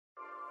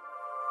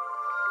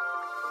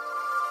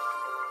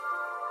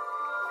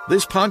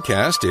This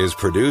podcast is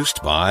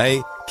produced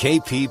by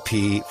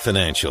KPP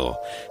Financial.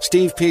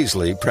 Steve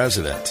Peasley,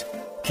 President.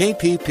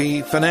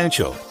 KPP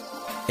Financial.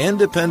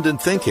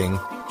 Independent thinking,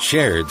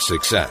 shared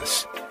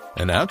success.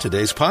 And now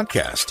today's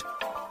podcast.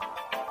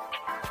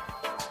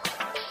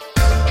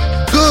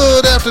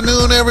 Good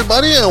afternoon,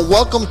 everybody, and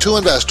welcome to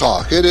Invest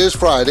Talk. It is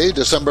Friday,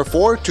 December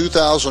 4,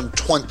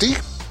 2020,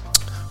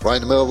 right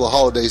in the middle of the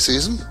holiday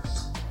season.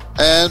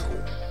 And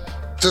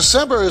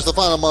December is the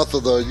final month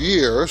of the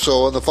year,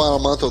 so in the final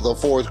month of the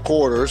fourth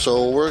quarter,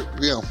 so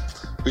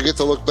we get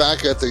to look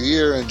back at the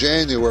year in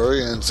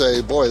January and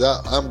say, boy,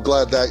 I'm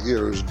glad that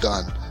year is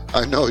done.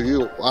 I know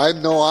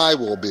I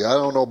will be. I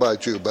don't know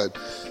about you, but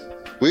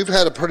we've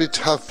had a pretty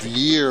tough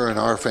year in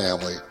our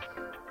family.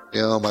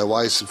 You know, my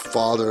wife's my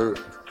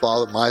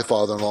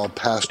father-in-law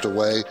passed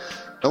away,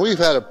 and we've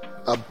had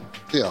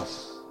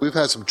we've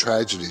had some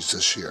tragedies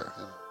this year.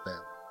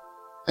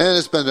 And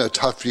it's been a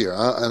tough year,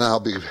 and I'll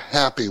be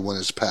happy when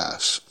it's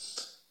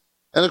past.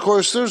 And of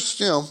course, there's,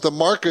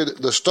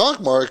 the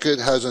stock market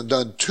hasn't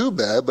done too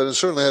bad, but it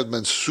certainly has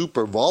been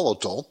super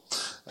volatile.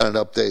 An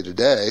update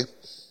today.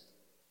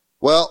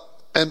 Well,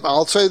 and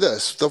I'll say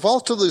this, the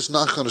volatility is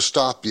not going to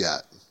stop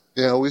yet.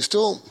 I'm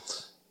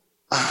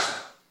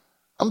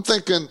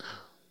thinking,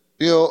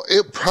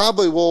 it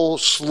probably will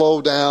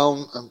slow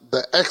down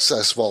the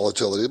excess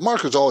volatility. The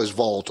market's always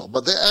volatile,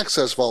 but the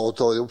excess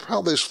volatility will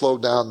probably slow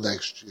down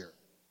next year.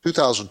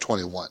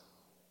 2021.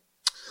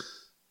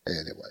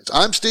 Anyways,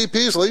 I'm Steve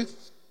Peasley,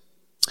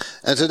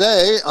 and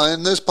today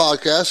in this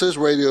podcast, this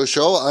radio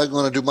show, I'm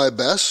going to do my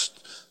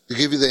best to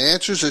give you the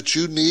answers that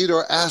you need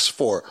or ask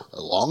for. As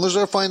long as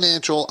they're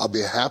financial, I'll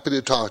be happy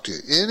to talk to you.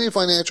 Any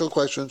financial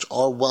questions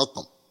are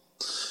welcome.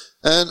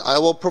 And I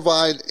will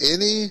provide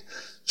any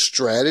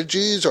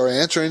strategies or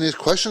answer any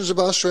questions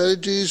about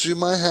strategies you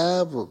might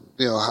have,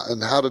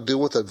 and how to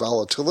deal with that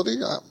volatility.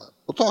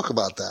 We'll talk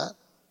about that.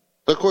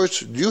 Of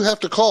course, you have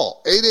to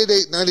call.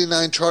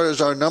 888-99-CHART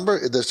is our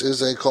number. This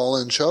is a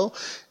call-in show.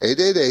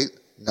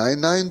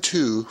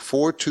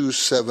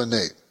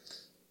 888-992-4278.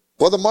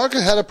 Well, the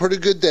market had a pretty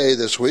good day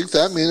this week.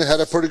 That means it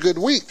had a pretty good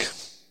week.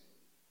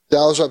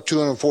 Dow's up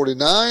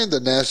 249. The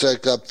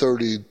NASDAQ up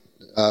the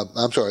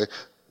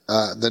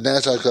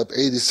NASDAQ up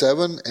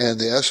 87, and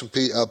the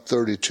S&P up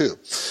 32.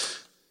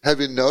 Have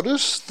you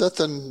noticed that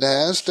the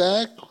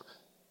NASDAQ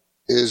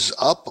is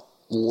up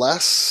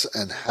less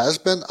and has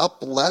been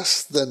up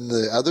less than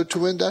the other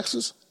two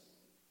indexes?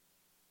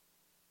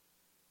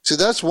 See,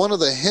 that's one of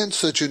the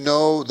hints that you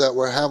know that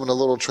we're having a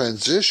little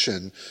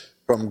transition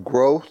from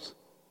growth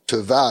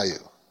to value.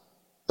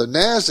 The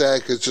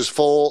NASDAQ is just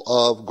full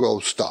of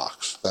growth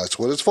stocks. That's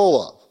what it's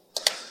full of.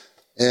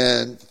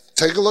 And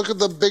take a look at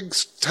the big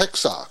tech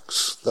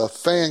stocks, the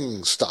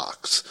FANG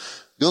stocks.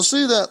 You'll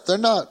see that they're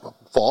not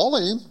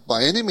falling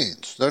by any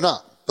means. They're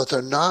not. But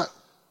they're not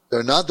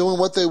doing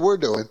what they were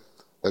doing.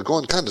 They're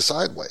going kind of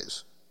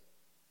sideways.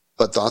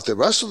 But not the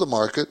rest of the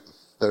market.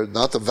 They're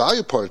not the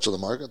value parts of the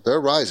market. They're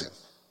rising.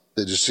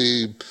 Did you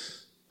see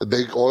the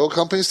big oil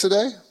companies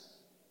today?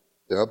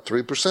 They're up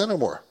 3% or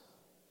more.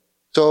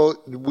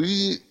 So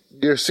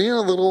you're seeing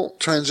a little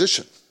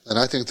transition, and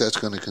I think that's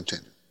going to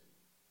continue.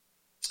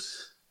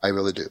 I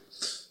really do.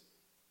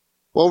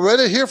 Well, we're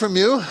ready to hear from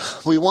you.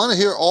 We want to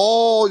hear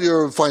all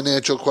your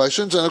financial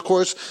questions, and of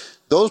course,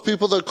 those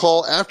people that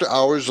call after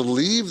hours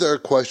leave their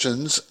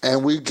questions,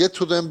 and we get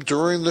to them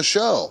during the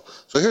show.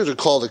 So here's a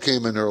call that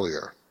came in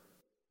earlier.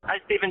 Hi,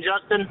 Steve and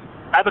Justin.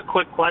 I have a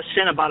quick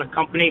question about a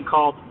company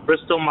called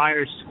Bristol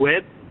Myers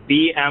Squibb,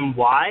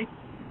 BMY.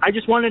 I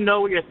just want to know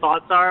what your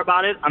thoughts are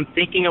about it. I'm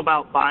thinking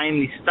about buying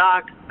the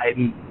stock.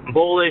 I'm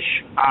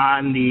bullish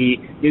on the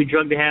new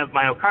drug they have,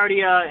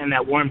 myocardia, and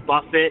that Warren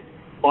Buffett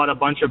bought a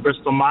bunch of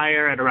Bristol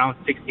Myers at around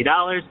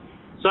 $60.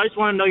 So I just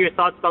want to know your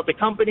thoughts about the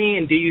company,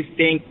 and do you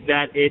think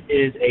that it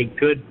is a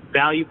good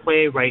value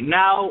play right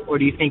now, or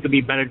do you think it would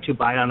be better to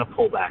buy it on a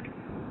pullback?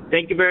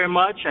 Thank you very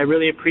much. I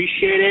really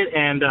appreciate it,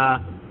 and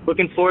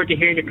looking forward to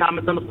hearing your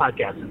comments on the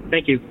podcast.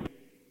 Thank you.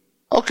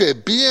 Okay,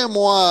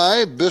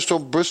 BMY, Bristol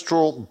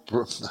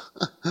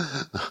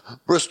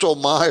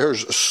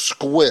Myers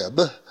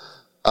Squibb.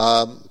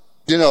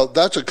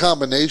 That's a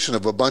combination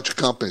of a bunch of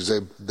companies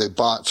they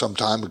bought some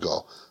time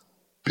ago.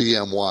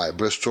 BMY,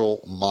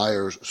 Bristol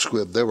Myers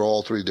Squibb. They were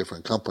all three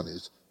different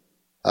companies.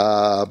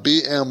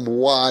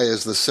 BMY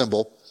is the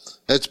symbol.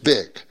 It's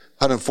big,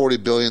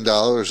 $140 billion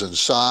in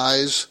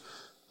size.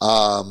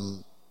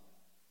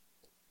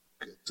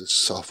 Get this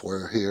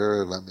software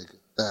here. Let me get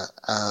that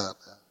out.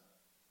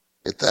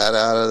 Get that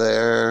out of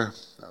there.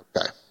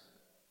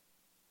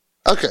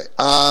 Okay.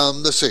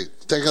 Let's see.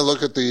 Take a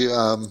look at the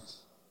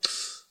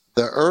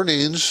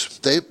earnings.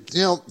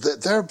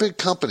 They're a big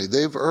company.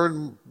 They've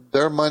earned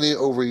their money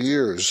over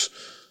years.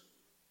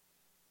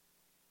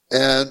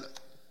 And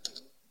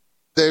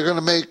they're going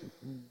to make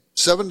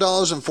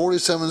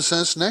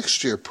 $7.47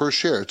 next year per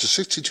share. It's a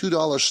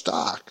 $62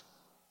 stock.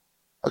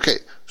 Okay,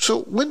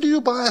 so when do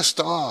you buy a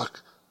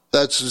stock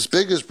that's as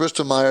big as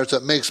Bristol Myers,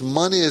 that makes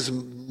money as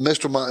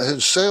Mr. Myers,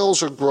 his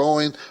sales are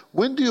growing?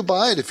 When do you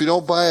buy it if you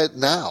don't buy it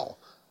now?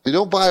 You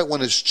don't buy it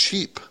when it's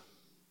cheap.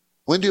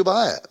 when do you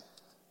buy it?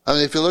 I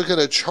mean, if you look at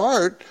a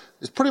chart,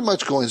 it's pretty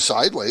much going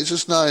sideways.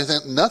 It's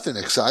nothing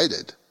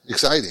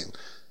exciting.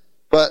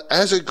 But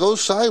as it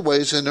goes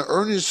sideways and the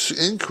earnings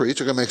increase,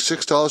 they're going to make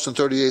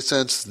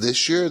 $6.38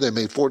 this year. They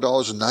made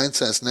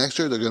 $4.09 next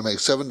year. They're going to make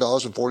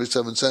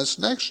 $7.47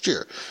 next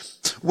year.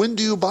 When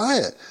do you buy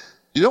it?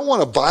 You don't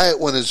want to buy it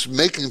when it's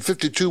making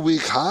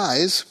 52-week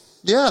highs.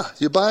 Yeah,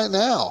 you buy it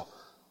now.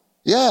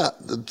 Yeah,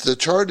 the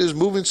chart is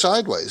moving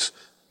sideways.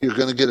 You're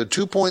going to get a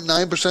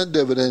 2.9%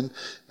 dividend,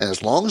 and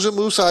as long as it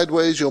moves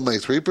sideways, you'll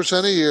make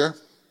 3% a year,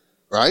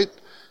 right?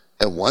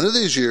 And one of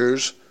these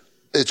years,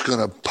 it's going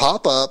to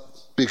pop up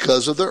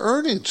because of their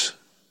earnings.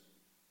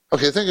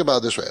 Okay, think about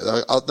it this way.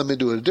 Let me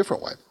do it a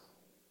different way.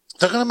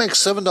 They're going to make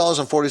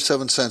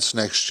 $7.47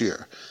 next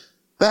year.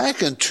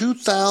 Back in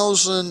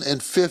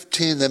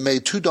 2015, they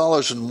made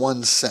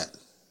 $2.01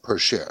 per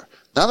share.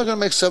 Now they're going to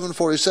make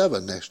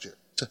 $7.47 next year.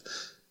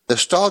 The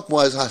stock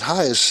was as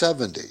high as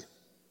 70.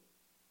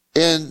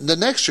 In the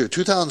next year,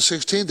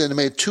 2016, they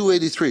made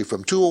 $2.83.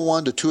 From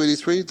 201 to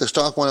 283, the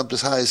stock went up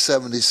as high as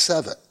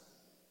 77.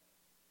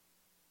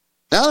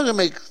 Now they're going to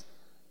make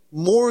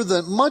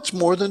much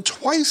more than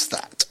twice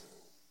that.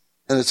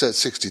 And it's at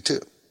 62. How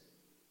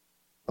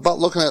about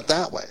looking at it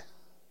that way?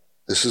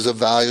 This is a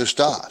value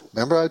stock.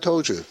 Remember I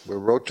told you, we're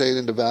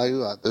rotating to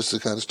value. This is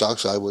the kind of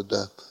stocks I would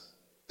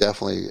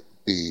definitely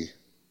be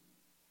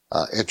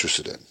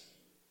interested in.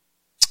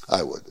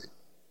 I would be.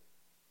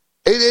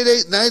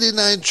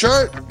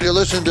 888-99-CHART. You're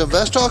listening to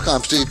Invest Talk.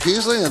 I'm Steve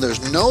Peasley, and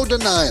there's no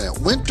denying it.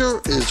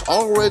 Winter is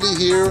already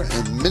here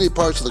in many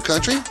parts of the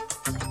country.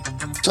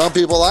 Some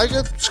people like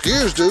it.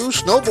 Skiers do.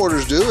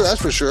 Snowboarders do,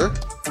 that's for sure.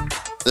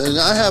 And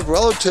I have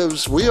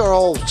relatives. We are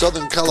all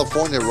Southern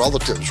California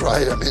relatives,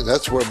 right? I mean,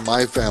 that's where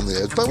my family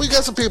is. But we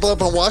got some people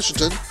up in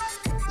Washington.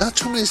 Not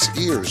too many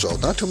skiers, though.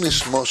 Not too many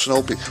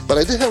snow people. But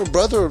I did have a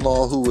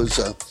brother-in-law who was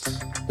on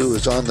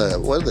the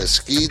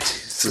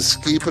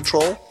ski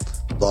patrol.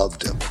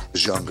 Loved him. He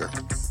was younger.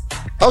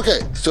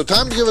 Okay, so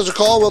time to give us a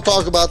call. We'll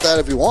talk about that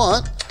if you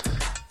want.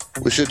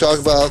 We should talk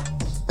about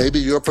maybe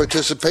your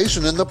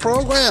participation in the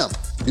program.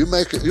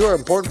 You're an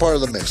important part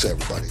of the mix,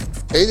 everybody.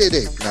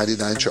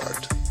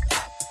 888-99-CHART.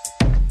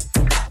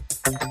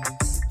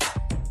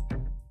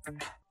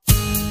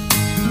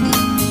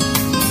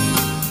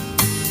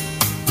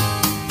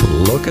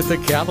 Look at the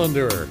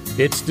calendar.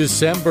 It's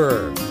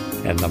December,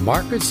 and the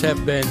markets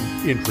have been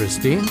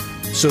interesting.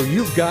 So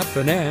you've got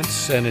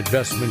finance and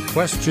investment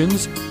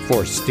questions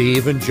for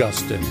Steve and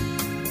Justin.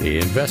 The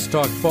Invest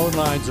Talk phone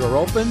lines are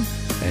open,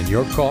 and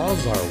your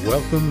calls are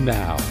welcome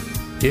now.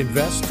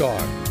 Invest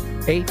Talk,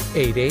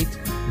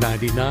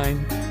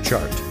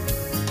 888-99-CHART.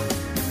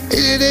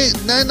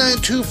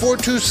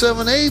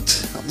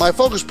 888-992-4278. My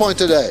focus point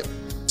today.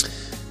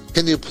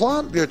 Can you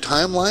plot your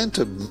timeline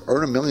to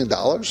earn $1 million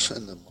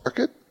in the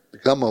market?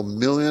 Become a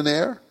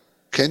millionaire?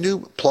 Can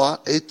you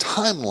plot a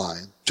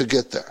timeline to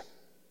get there?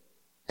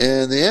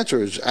 And the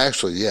answer is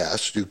actually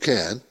yes, you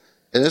can.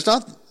 And it's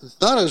not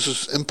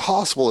as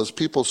impossible as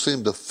people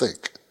seem to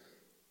think.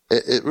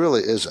 It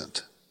really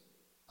isn't.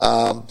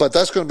 But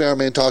that's going to be our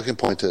main talking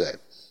point today.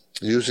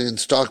 Using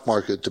stock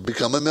market to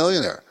become a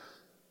millionaire.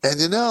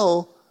 And you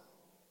know,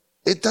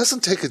 it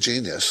doesn't take a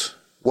genius.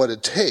 What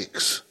it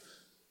takes,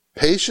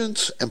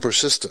 patience and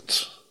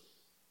persistence.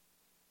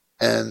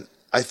 And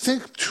I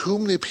think too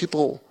many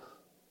people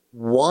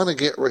want to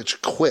get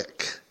rich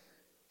quick.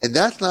 And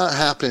that's not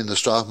happening in the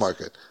stock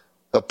market.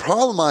 The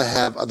problem I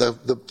have,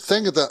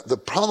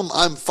 the problem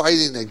I'm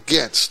fighting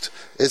against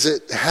is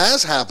it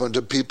has happened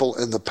to people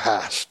in the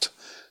past.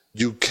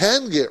 You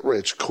can get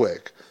rich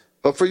quick.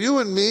 But for you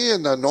and me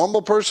and a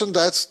normal person,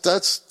 that's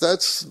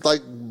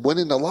like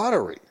winning the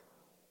lottery.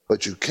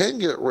 But you can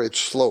get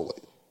rich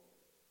slowly.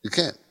 You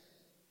can.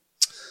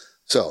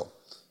 So,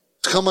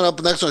 coming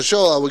up next on the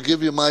show, I will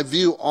give you my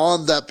view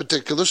on that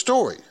particular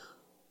story,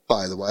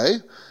 by the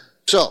way.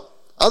 So,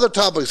 other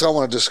topics I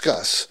want to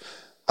discuss.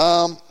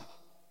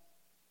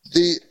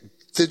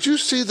 Did you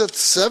see that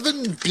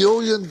 $7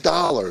 billion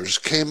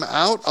came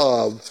out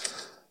of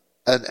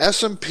an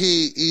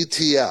S&P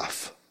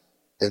ETF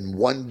in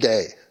one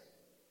day?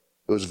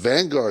 It was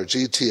Vanguard's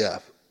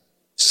ETF.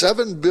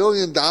 $7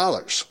 billion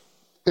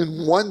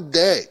in one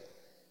day.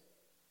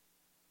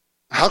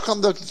 How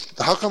come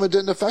it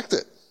didn't affect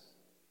it?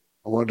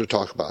 I wanted to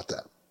talk about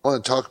that. I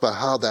want to talk about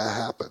how that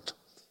happened.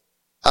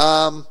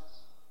 I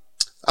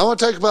want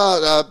to talk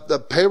about the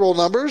payroll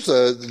numbers.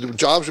 The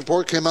jobs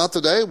report came out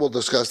today. We'll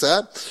discuss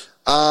that.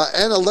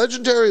 And a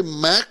legendary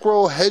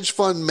macro hedge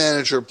fund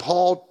manager,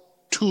 Paul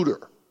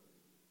Tudor.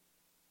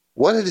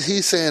 What is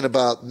he saying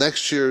about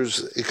next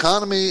year's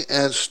economy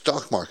and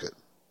stock market?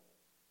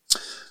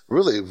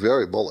 Really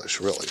very bullish,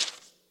 really.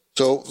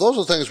 So those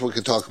are things we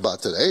can talk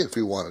about today if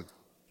you want to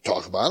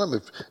talk about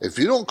them. If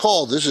you don't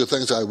call, these are the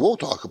things I will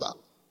talk about.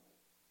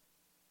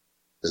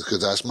 Because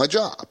that's my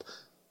job.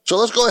 So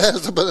let's go ahead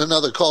and put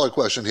another caller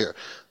question here.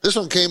 This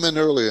one came in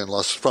early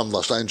from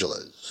Los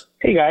Angeles.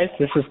 Hey guys,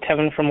 this is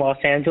Kevin from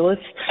Los Angeles.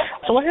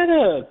 So I had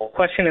a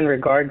question in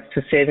regards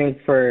to saving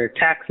for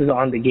taxes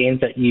on the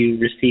gains that you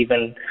receive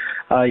in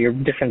your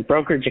different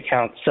brokerage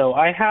accounts. So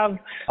I have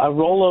a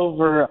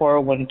rollover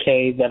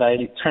 401k that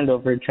I turned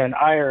over to an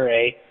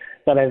IRA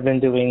that I've been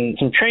doing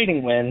some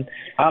trading with.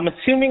 I'm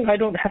assuming I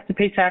don't have to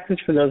pay taxes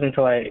for those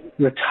until I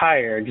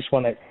retire. I just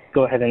want to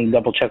go ahead and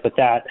double check with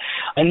that.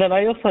 And then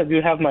I also do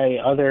have my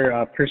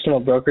other personal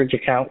brokerage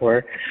account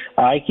where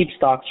I keep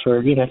stocks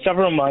for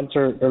several months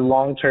or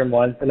long-term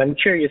ones. And I'm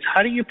curious,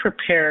 how do you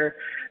prepare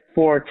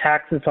for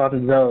taxes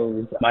on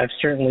those? I've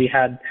certainly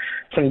had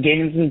some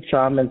gains in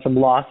some and some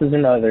losses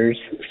in others.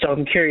 So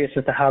I'm curious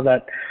as to how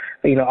that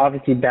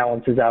obviously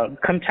balances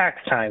out come tax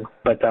time.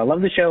 But I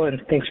love the show,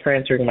 and thanks for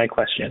answering my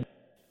question.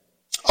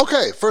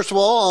 Okay, first of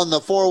all, on the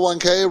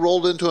 401k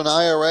rolled into an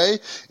IRA,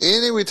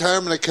 any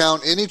retirement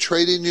account, any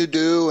trading you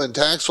do, and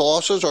tax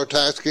losses or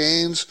tax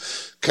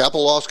gains,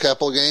 capital loss,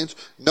 capital gains,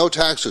 no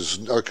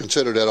taxes are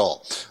considered at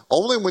all.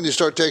 Only when you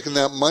start taking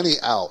that money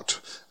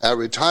out at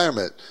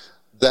retirement,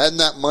 then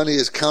that money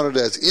is counted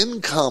as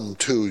income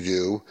to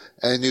you,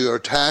 and you are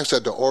taxed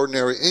at the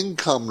ordinary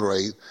income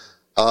rate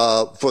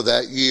for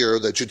that year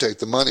that you take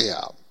the money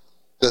out.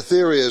 The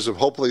theory is that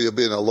hopefully you'll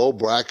be in a low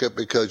bracket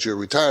because you're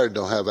retired and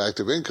don't have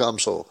active income,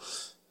 so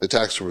the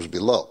tax will be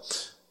low.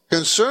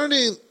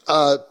 Concerning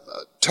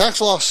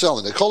tax loss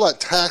selling, they call that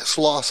tax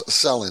loss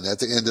selling at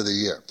the end of the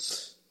year.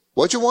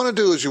 What you want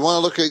to do is you want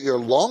to look at your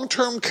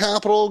long-term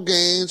capital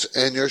gains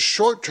and your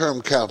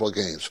short-term capital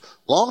gains.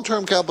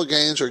 Long-term capital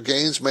gains are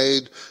gains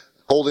made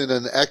holding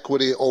an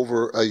equity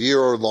over a year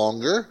or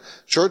longer.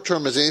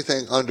 Short-term is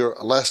anything under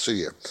less than a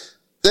year.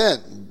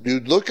 Then you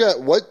look at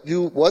what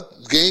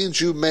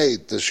gains you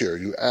made this year.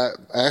 You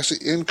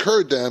actually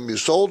incurred them. You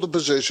sold the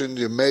position.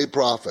 You made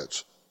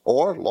profits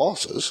or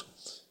losses.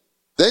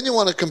 Then you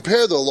want to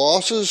compare the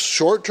losses,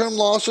 short-term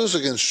losses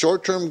against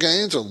short-term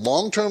gains, and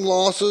long-term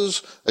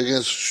losses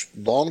against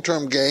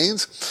long-term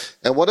gains.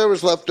 And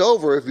whatever's left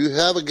over, if you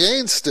have a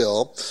gain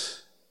still,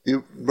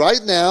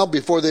 right now,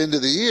 before the end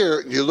of the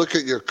year, you look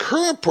at your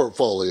current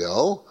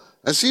portfolio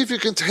and see if you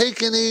can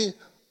take any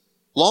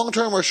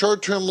long-term or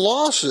short-term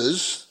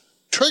losses,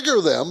 trigger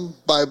them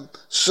by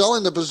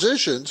selling the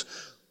positions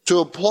to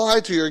apply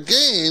to your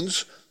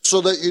gains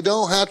so that you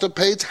don't have to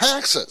pay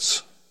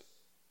taxes.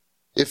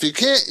 If you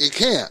can't, you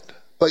can't.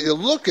 But you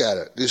look at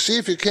it. You see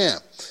if you can.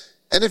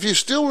 And if you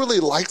still really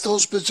like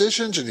those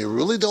positions and you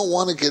really don't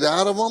want to get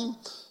out of them,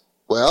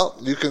 well,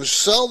 you can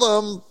sell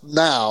them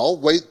now,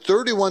 wait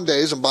 31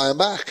 days and buy them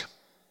back.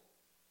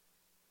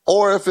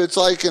 Or if it's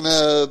like in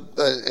an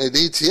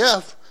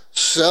ETF,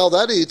 sell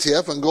that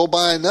ETF and go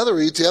buy another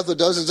ETF that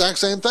does the exact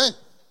same thing.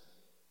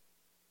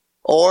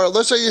 Or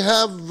let's say you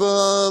have,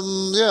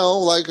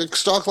 like a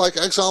stock like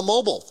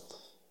ExxonMobil,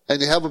 and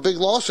you have a big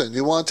loss in it,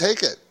 you want to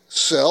take it.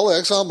 Sell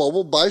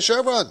ExxonMobil, buy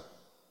Chevron.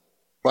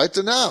 Right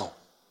to now.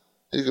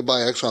 You can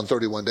buy Exxon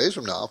 31 days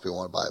from now if you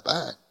want to buy it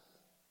back.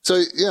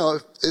 So,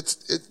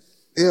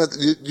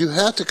 you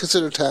have to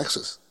consider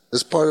taxes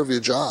as part of your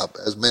job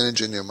as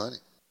managing your money.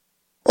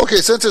 Okay,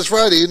 since it's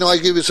Friday, I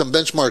give you some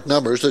benchmark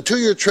numbers. The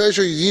 2-year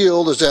Treasury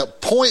yield is at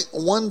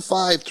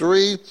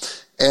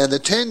 0.153, and the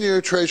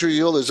 10-year Treasury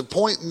yield is at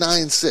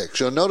 0.96.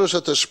 You'll notice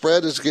that the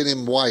spread is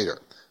getting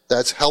wider.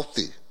 That's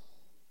healthy.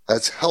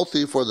 That's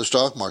healthy for the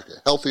stock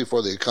market, healthy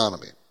for the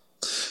economy.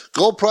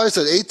 Gold price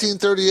at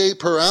 $18.38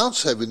 per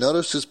ounce. Have you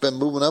noticed it's been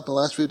moving up in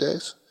the last few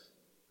days?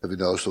 Have you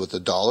noticed what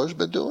the dollar's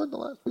been doing the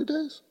last few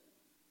days?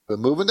 Been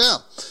moving down.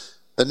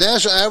 The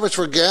national average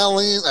for a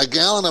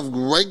gallon of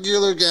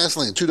regular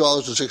gasoline,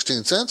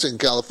 $2.16. In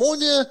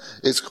California,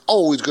 it's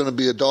always going to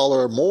be $1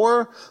 or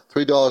more,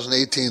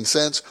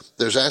 $3.18.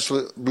 There's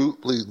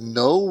absolutely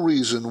no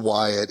reason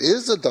why it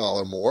is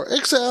 $1 more,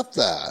 except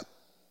that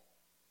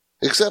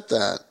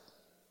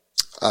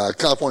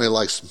California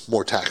likes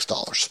more tax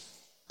dollars.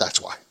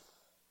 That's why.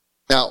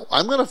 Now,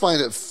 I'm going to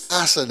find it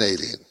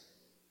fascinating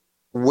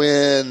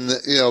when,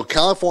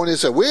 California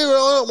said, we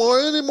don't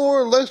want any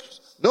more,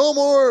 no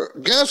more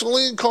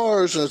gasoline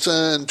cars. It's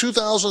in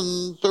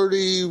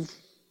 2030,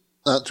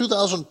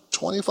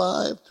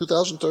 2025,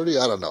 2030,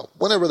 I don't know.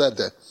 Whenever that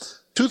day.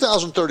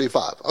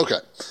 2035. Okay.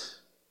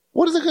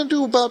 What are they going to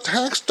do about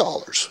tax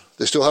dollars?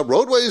 They still have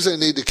roadways they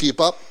need to keep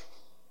up.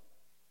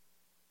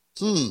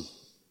 They're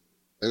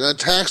going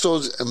to tax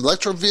those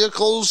electric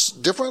vehicles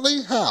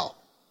differently? How?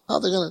 How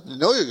are they going to?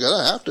 You're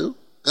going to have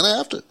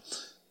to.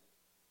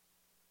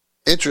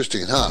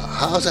 Interesting, huh?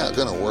 How's that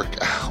going to work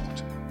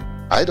out?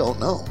 I don't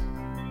know.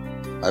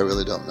 I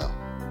really don't know.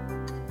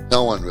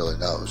 No one really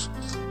knows.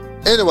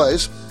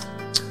 Anyways,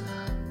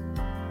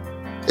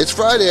 it's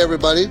Friday,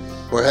 everybody.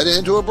 We're heading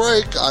into a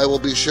break. I will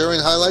be sharing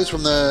highlights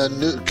from the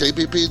new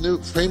KPP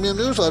Premium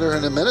newsletter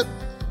in a minute.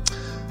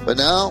 But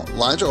now,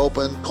 lines are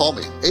open. Call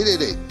me,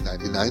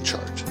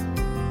 888-99-CHART.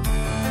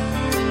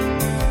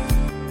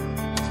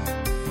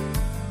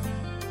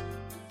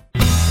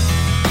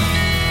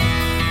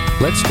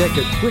 Let's take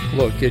a quick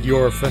look at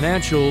your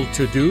financial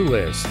to-do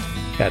list.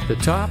 At the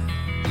top,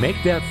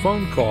 make that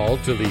phone call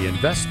to the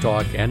Invest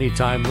Talk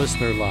Anytime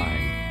listener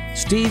line.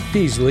 Steve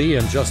Peasley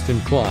and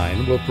Justin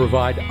Klein will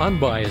provide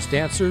unbiased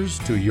answers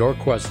to your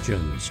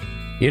questions.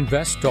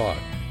 Invest Talk,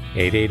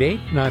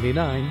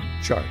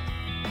 888-99-CHART.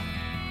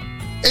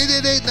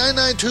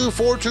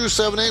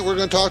 888-992-4278. We're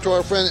going to talk to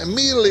our friend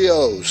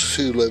Emilios,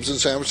 who lives in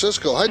San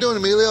Francisco. How you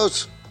doing,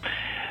 Emilios?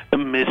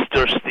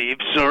 Mr. Steve,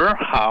 sir,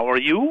 how are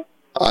you?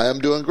 I am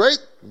doing great.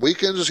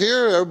 Weekend is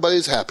here.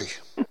 Everybody's happy.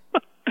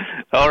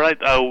 All right.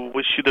 I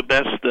wish you the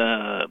best.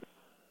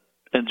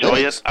 Enjoy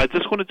it. I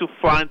just wanted to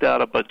find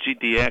out about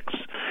GDX,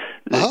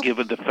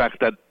 given the fact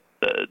that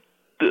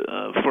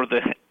for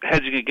the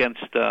hedging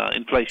against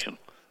inflation.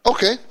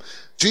 Okay.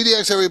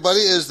 GDX, everybody,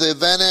 is the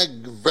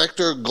VanEck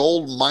Vector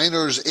Gold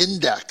Miners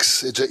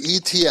Index. It's an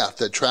ETF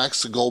that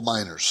tracks the gold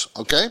miners,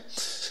 okay?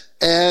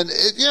 And,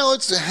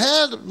 it's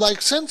had,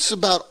 since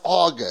about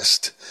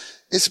August,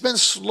 it's been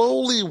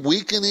slowly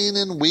weakening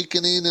and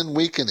weakening and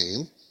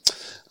weakening.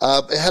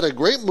 It had a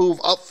great move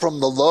up from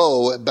the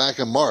low back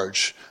in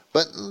March.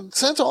 But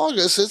since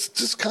August, it's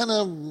just kind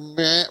of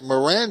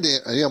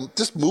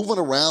just moving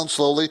around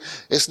slowly.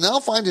 It's now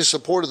finding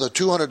support of the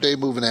 200-day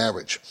moving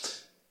average.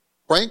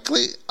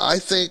 Frankly, I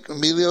think,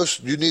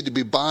 Emilios, you need to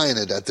be buying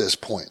it at this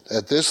point,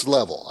 at this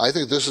level. I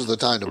think this is the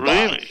time to buy.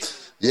 Really?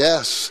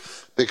 Yes,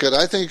 because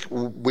I think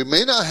we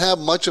may not have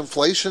much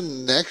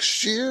inflation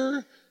next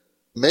year,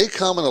 may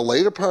come in a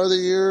later part of the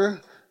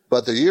year,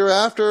 but the year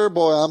after,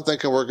 boy, I'm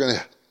thinking we're going to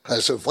have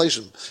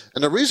inflation.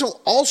 And the reason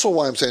also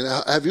why I'm saying,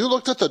 have you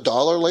looked at the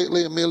dollar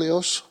lately,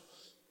 Emilios?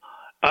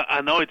 I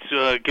know it's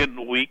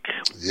getting weak.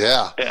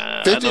 Yeah.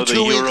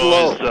 52-week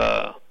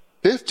low.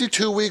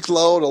 52-week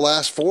low the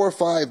last 4 or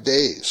 5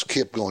 days.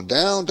 Keep going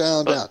down,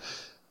 down, down.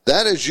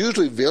 That is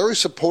usually very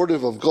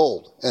supportive of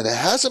gold, and it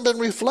hasn't been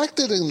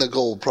reflected in the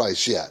gold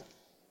price yet.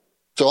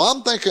 So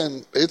I'm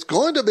thinking it's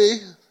going to be,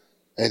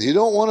 and you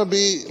don't want to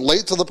be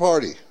late to the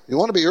party. You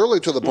want to be early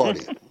to the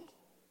party.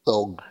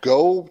 So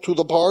go to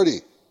the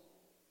party.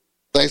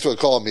 Thanks for the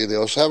call,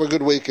 Emilios. Have a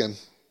good weekend.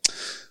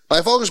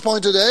 My focus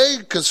point today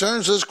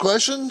concerns this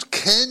question: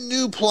 can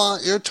you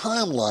plot your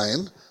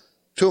timeline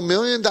to $1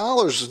 million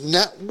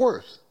net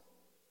worth?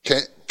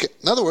 In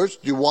other words,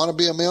 do you want to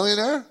be a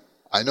millionaire?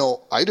 I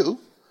know I do.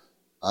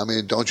 I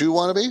mean, don't you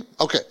want to be?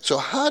 Okay, so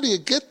how do you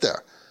get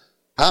there?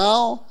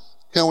 How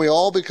can we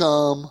all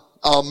become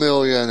a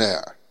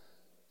millionaire?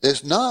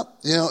 It's not,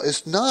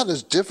 it's not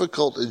as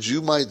difficult as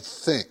you might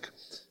think.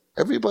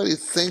 Everybody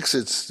thinks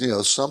it's,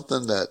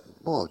 something that,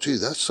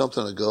 that's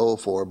something to go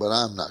for, but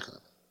I'm not going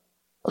to.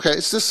 Okay,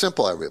 it's this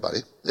simple,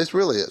 everybody. It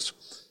really is.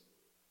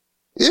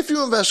 If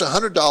you invest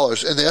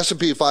 $100 in the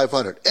S&P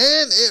 500 and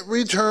it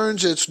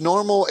returns its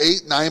normal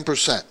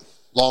 8-9%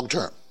 long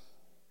term,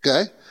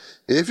 okay?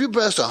 If you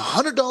invest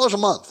 $100 a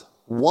month,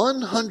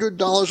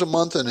 $100 a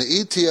month in an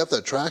ETF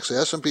that tracks the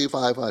S&P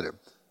 500,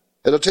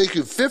 it'll take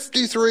you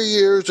 53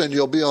 years and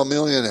you'll be a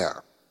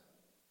millionaire.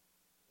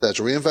 That's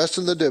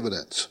reinvesting the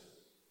dividends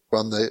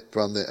from the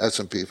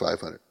S&P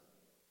 500.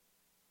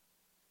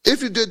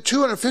 If you did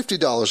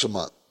 $250 a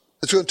month,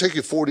 it's going to take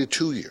you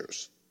 42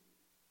 years.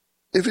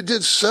 If you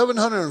did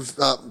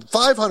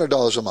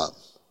 $500 a month,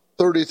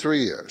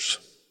 33 years.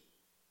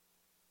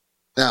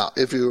 Now,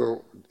 if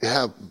you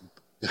have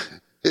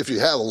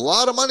a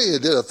lot of money, you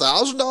did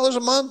 $1,000 a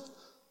month,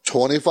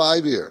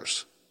 25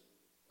 years.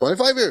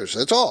 25 years,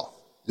 that's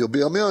all. You'll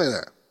be a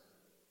millionaire.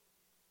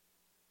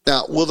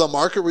 Now, will the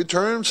market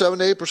return 7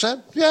 to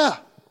 8%? Yeah.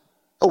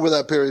 Over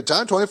that period of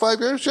time, 25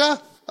 years? Yeah.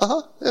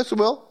 Yes, it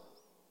will.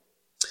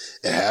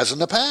 It has in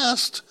the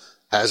past.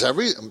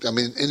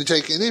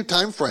 Take any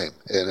time frame,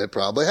 and it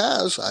probably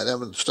has. I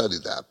haven't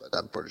studied that, but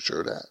I'm pretty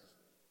sure it has.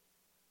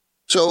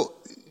 So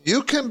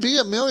you can be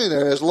a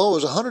millionaire as low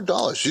as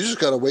 $100. You just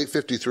got to wait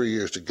 53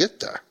 years to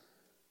get there.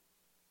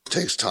 It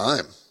takes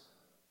time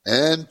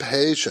and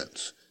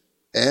patience,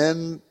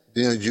 and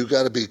you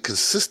got to be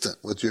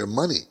consistent with your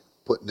money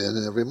putting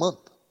in every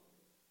month.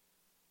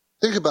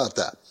 Think about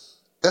that.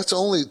 That's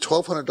only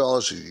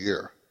 $1,200 a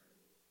year,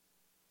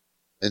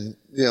 and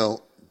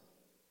you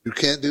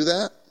can't do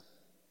that.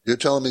 You're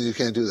telling me you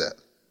can't do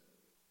that.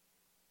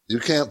 You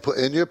can't put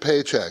in your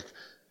paycheck,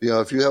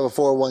 if you have a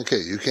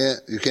 401k, you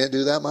can't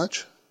do that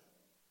much?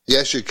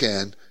 Yes, you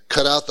can.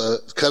 Cut out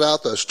the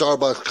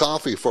Starbucks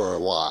coffee for a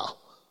while.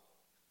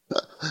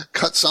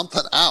 Cut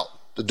something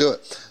out to do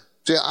it.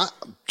 See,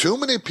 too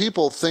many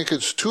people think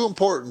it's too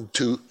important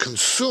to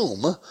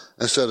consume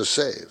instead of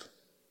save.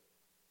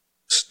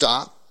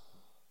 Stop.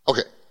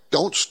 Okay,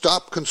 don't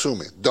stop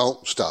consuming.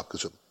 Don't stop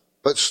consuming.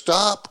 But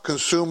stop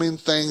consuming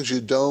things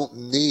you don't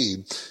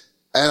need.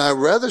 And I'd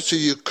rather see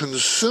you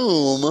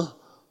consume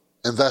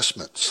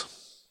investments.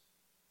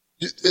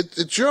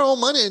 It's your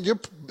own money, and you're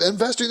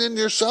investing in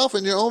yourself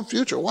and your own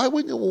future. Why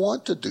wouldn't you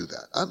want to do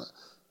that?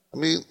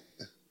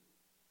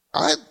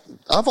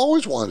 I've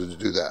always wanted to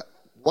do that.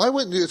 Why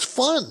wouldn't you? It's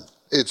fun.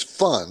 It's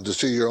fun to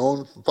see your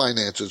own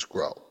finances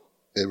grow.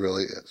 It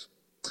really is.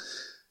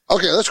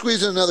 Okay, let's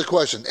squeeze in another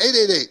question.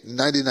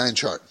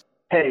 888-99-CHART.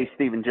 Hey,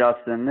 Steve and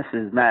Justin. This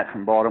is Matt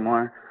from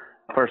Baltimore.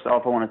 First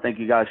off, I want to thank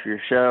you guys for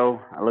your show.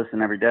 I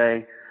listen every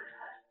day.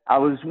 I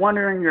was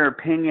wondering your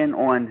opinion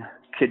on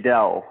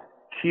Cadell.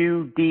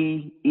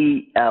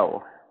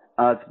 QDEL.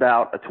 It's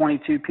about a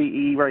 22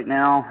 PE right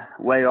now,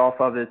 way off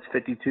of its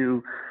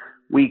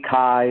 52-week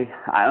high.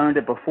 I owned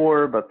it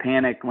before, but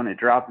panicked when it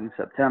dropped in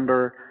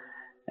September,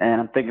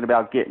 and I'm thinking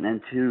about getting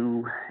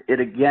into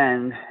it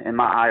again in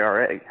my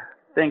IRA.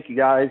 Thank you,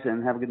 guys,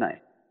 and have a good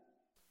night.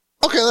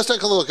 Okay, let's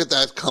take a look at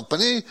that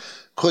company.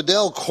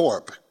 Quidel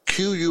Corp.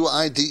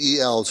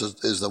 QUIDEL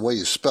is the way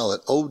you spell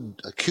it.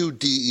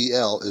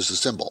 QDEL is the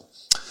symbol.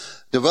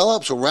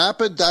 Develops a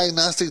rapid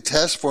diagnostic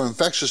test for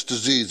infectious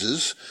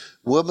diseases,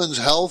 women's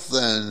health,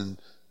 and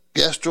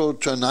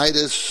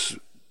gastroenteritis,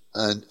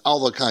 and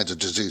all the kinds of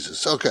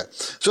diseases. Okay,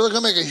 so they're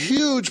going to make a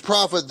huge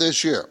profit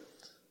this year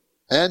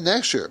and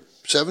next year.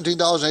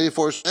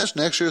 $17.84,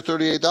 next year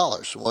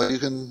 $38. Well, you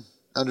can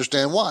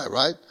understand why,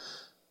 right?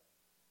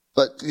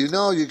 But, you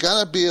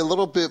got to be a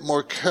little bit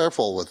more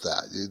careful with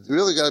that. You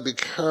really got to be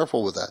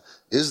careful with that.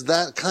 Is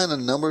that kind of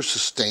number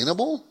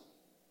sustainable?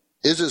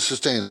 Is it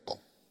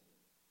sustainable?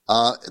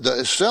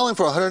 It's selling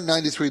for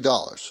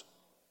 $193.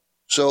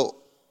 So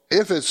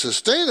if it's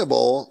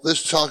sustainable, this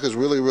stock is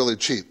really, really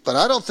cheap. But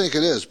I don't think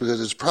it is, because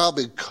it's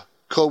probably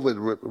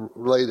COVID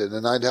related,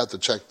 and I'd have to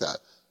check that.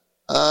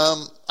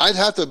 I'd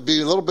have to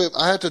be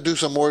I have to do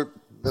some more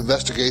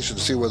investigation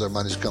to see where their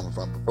money's coming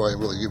from before I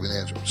really give you an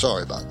answer.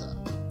 Sorry about that.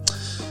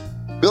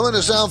 Building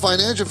a sound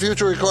financial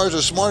future requires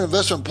a smart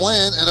investment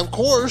plan, and of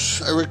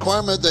course, a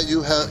requirement that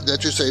you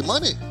save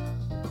money.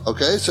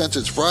 Okay, since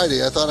it's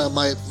Friday, I thought I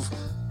might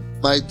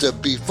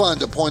be fun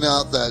to point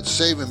out that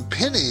saving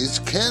pennies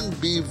can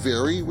be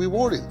very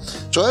rewarding.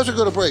 So as we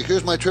go to break,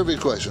 here's my trivia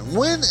question.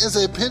 When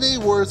is a penny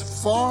worth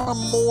far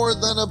more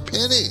than a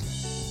penny?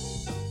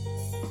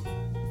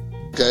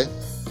 Okay,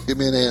 give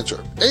me an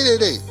answer.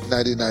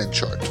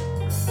 888-99-CHART.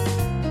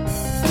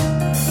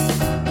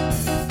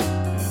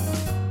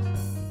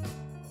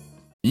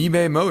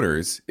 eBay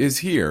Motors is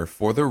here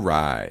for the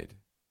ride.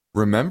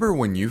 Remember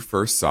when you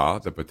first saw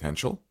the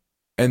potential?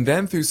 And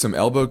then through some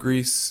elbow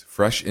grease,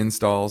 fresh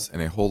installs,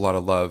 and a whole lot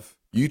of love,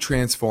 you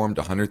transformed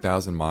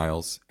 100,000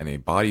 miles and a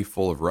body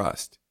full of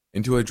rust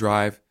into a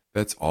drive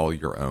that's all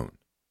your own.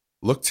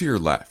 Look to your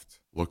left.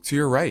 Look to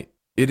your right.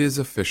 It is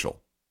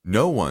official.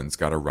 No one's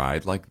got a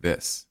ride like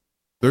this.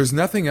 There's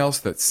nothing else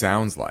that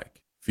sounds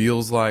like,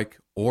 feels like,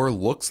 or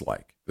looks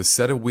like the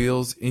set of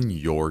wheels in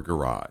your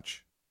garage.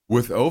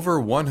 With over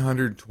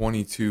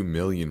 122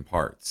 million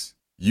parts,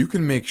 you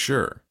can make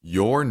sure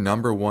your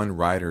number one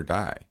ride or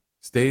die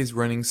stays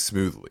running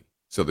smoothly,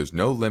 so there's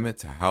no limit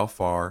to how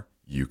far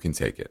you can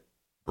take it.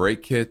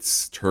 Brake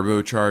kits,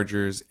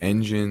 turbochargers,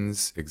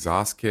 engines,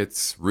 exhaust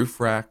kits, roof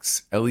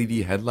racks,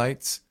 LED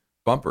headlights,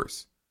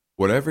 bumpers,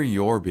 whatever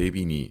your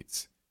baby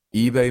needs,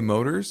 eBay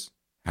Motors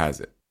has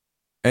it.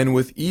 And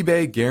with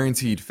eBay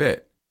Guaranteed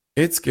Fit,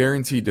 it's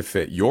guaranteed to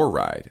fit your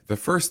ride the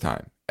first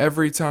time,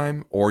 every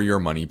time, or your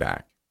money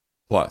back.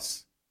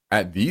 Plus,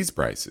 at these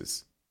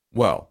prices,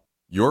 well,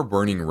 you're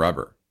burning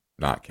rubber,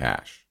 not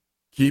cash.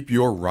 Keep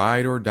your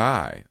ride or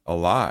die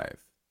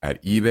alive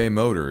at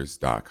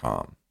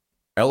ebaymotors.com.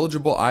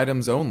 Eligible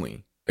items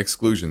only.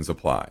 Exclusions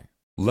apply.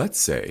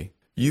 Let's say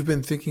you've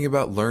been thinking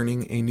about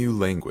learning a new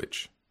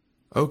language.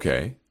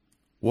 Okay,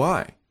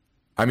 why?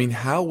 I mean,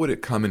 how would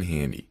it come in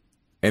handy?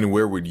 And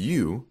where would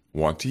you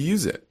want to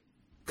use it?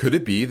 Could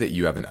it be that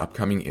you have an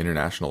upcoming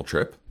international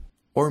trip?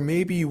 Or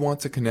maybe you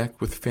want to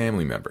connect with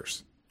family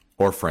members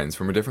or friends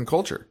from a different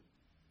culture?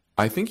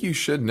 I think you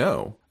should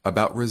know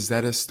about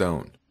Rosetta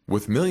Stone.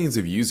 With millions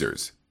of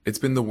users, it's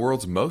been the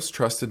world's most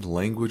trusted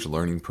language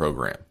learning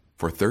program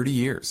for 30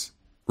 years.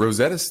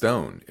 Rosetta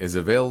Stone is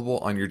available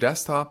on your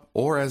desktop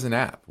or as an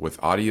app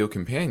with Audio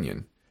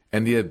Companion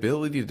and the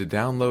ability to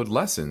download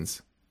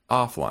lessons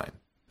offline.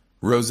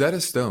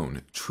 Rosetta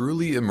Stone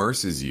truly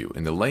immerses you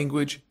in the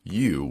language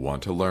you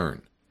want to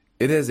learn.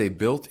 It has a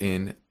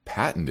built-in,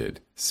 patented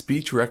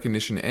speech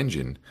recognition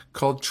engine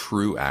called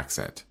True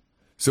Accent.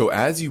 So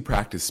as you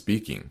practice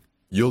speaking,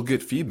 you'll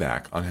get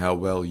feedback on how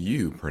well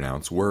you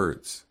pronounce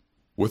words.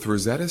 With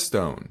Rosetta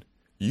Stone,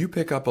 you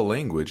pick up a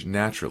language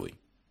naturally.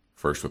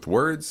 First with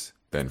words,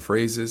 then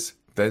phrases,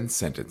 then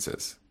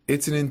sentences.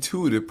 It's an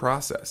intuitive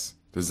process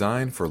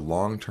designed for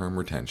long-term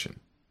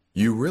retention.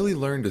 You really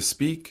learn to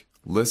speak,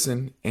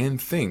 listen, and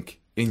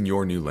think in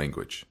your new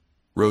language.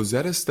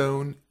 Rosetta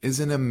Stone is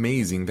an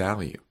amazing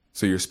value,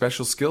 so your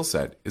special skill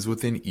set is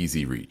within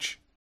easy reach.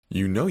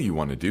 You know you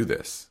want to do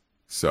this,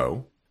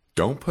 so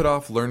don't put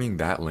off learning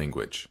that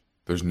language.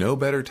 There's no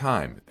better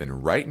time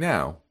than right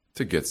now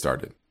to get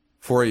started.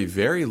 For a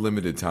very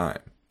limited time,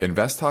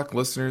 InvestTalk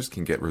listeners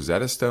can get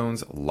Rosetta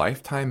Stone's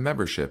lifetime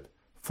membership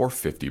for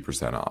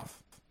 50%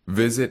 off.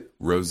 Visit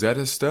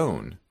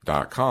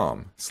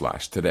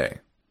rosettastone.com/today.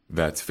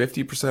 That's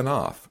 50%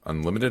 off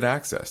unlimited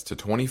access to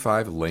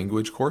 25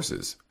 language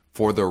courses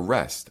for the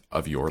rest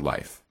of your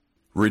life.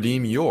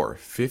 Redeem your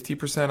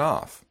 50%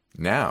 off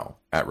now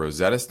at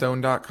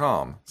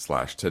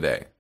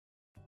rosettastone.com/today.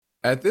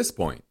 At this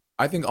point,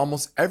 I think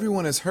almost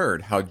everyone has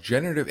heard how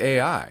generative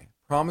AI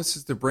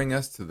promises to bring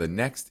us to the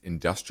next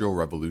industrial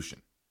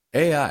revolution.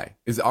 AI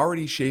is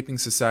already shaping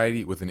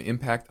society with an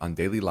impact on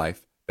daily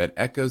life that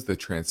echoes the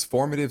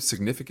transformative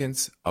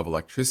significance of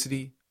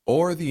electricity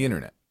or the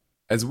internet.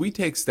 As we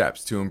take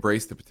steps to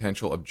embrace the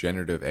potential of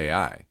generative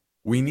AI,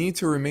 we need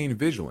to remain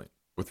vigilant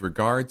with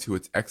regard to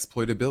its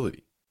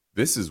exploitability.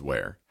 This is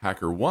where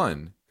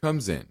HackerOne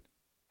comes in.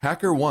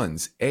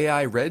 HackerOne's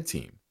AI Red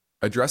Team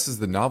addresses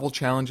the novel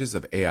challenges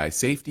of AI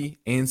safety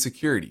and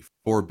security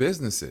for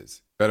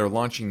businesses that are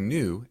launching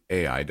new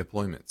AI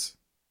deployments.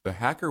 The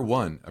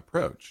HackerOne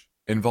approach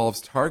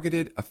involves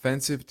targeted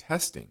offensive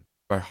testing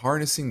by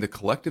harnessing the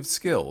collective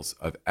skills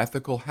of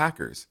ethical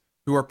hackers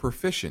who are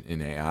proficient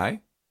in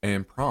AI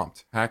and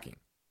prompt hacking.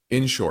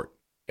 In short,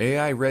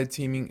 AI red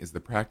teaming is the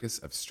practice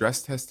of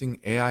stress testing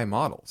AI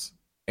models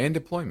and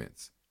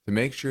deployments to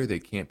make sure they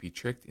can't be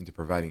tricked into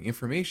providing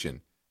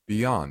information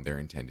beyond their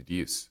intended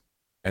use,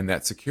 and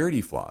that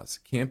security flaws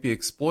can't be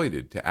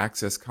exploited to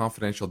access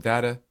confidential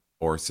data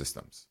or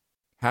systems.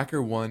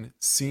 HackerOne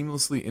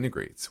seamlessly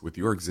integrates with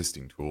your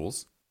existing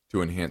tools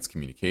to enhance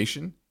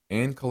communication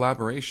and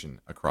collaboration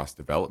across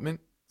development,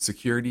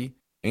 security,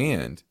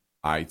 and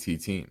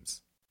IT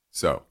teams.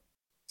 So,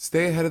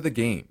 stay ahead of the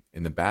game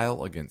in the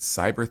battle against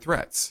cyber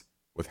threats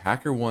with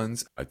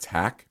HackerOne's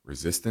attack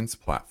resistance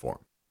platform.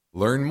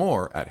 Learn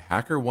more at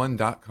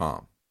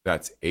HackerOne.com.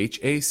 That's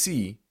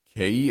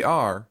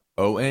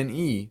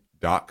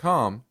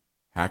HackerOne.com,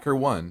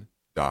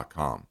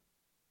 HackerOne.com.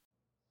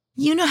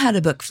 You know how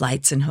to book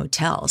flights and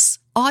hotels.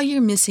 All you're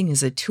missing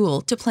is a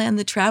tool to plan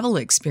the travel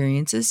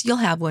experiences you'll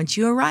have once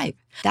you arrive.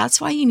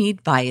 That's why you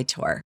need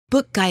Viator.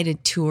 Book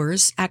guided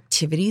tours,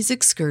 activities,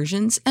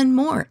 excursions, and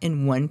more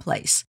in one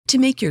place to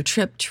make your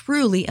trip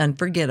truly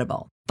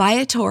unforgettable.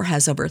 Viator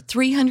has over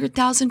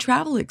 300,000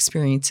 travel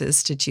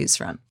experiences to choose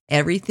from.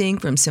 Everything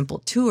from simple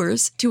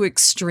tours to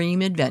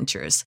extreme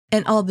adventures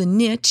and all the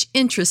niche,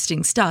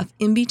 interesting stuff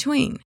in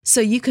between.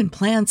 So you can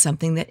plan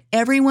something that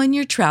everyone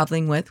you're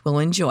traveling with will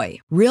enjoy.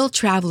 Real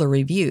traveler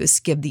reviews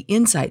give the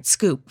inside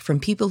scoop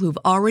from people who've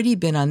already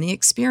been on the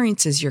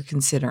experiences you're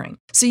considering.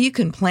 So you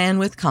can plan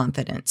with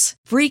confidence.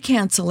 Free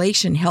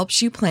cancellation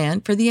helps you plan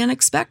for the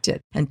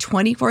unexpected. And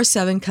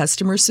 24/7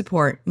 customer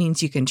support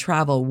means you can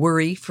travel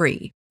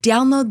worry-free.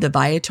 Download the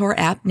Viator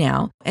app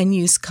now and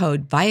use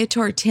code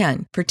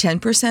Viator10 for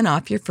 10%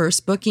 off your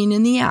first booking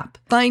in the app.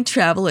 Find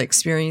travel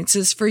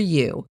experiences for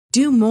you.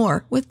 Do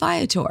more with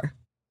Viator.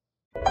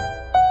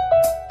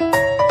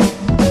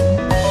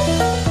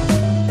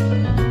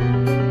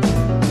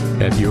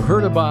 Have you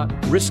heard about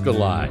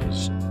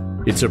Riskalyze?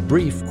 It's a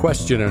brief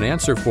question and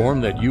answer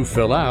form that you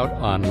fill out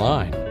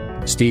online.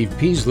 Steve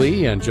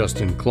Peasley and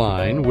Justin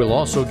Klein will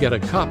also get a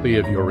copy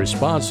of your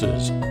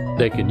responses.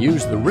 They can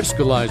use the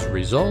Riskalyze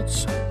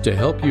results to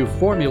help you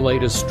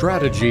formulate a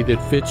strategy that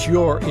fits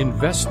your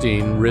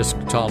investing risk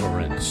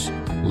tolerance.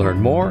 Learn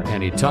more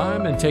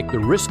anytime and take the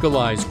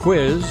Riskalyze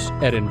quiz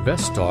at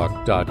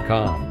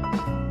investtalk.com.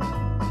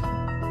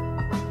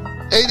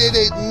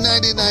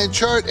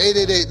 888-99-CHART,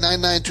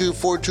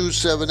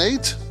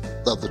 888-992-4278.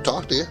 Love to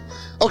talk to you.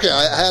 Okay,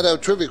 I had a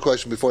trivia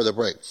question before the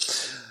break.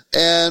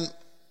 And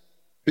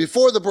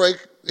before the break,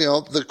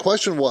 the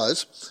question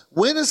was,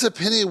 when is a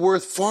penny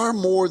worth far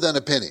more than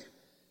a penny?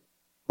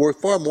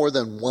 Worth far more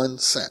than 1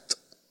 cent.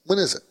 When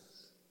is it?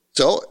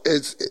 So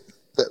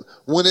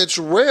when it's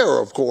rare,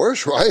 of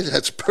course, right?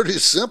 That's pretty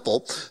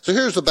simple. So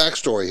here's the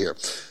backstory here.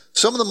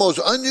 Some of the most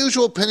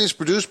unusual pennies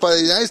produced by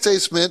the United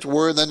States Mint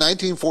were the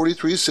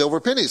 1943 silver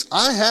pennies.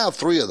 I have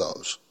 3 of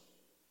those,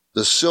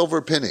 the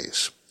silver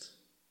pennies.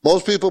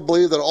 Most people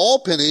believe that all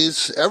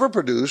pennies ever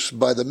produced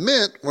by the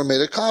Mint were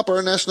made of copper,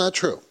 and that's not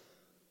true.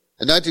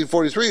 In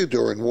 1943,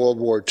 during World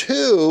War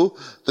II,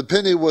 the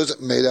penny was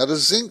made out of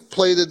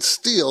zinc-plated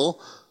steel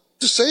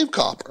to save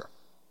copper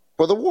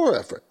for the war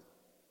effort.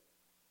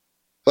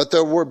 But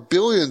there were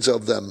billions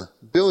of them,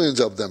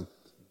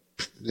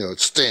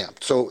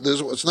 stamped. So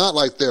it's not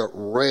like they're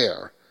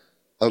rare,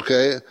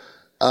 okay?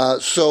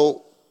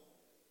 So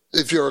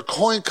if you're a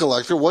coin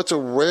collector, what's a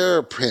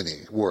rare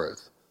penny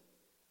worth?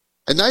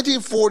 In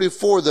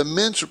 1944, the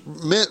mint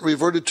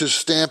reverted to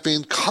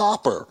stamping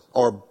copper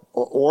or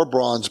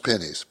bronze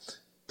pennies.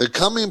 The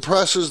coming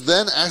presses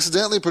then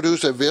accidentally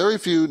produced a very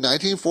few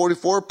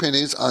 1944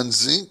 pennies on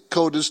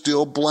zinc-coated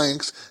steel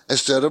blanks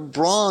instead of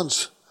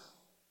bronze-type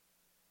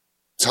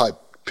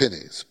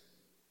pennies.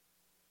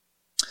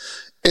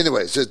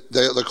 Anyways,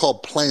 they're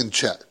called plain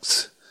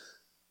checks.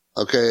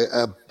 Okay,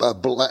 a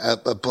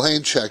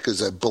plain check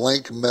is a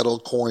blank metal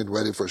coin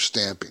ready for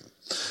stamping.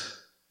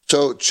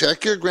 So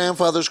check your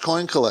grandfather's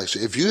coin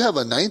collection. If you have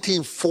a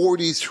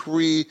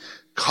 1943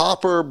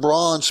 copper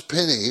bronze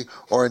penny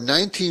or a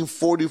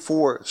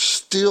 1944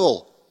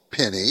 steel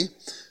penny,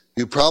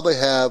 you probably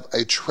have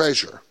a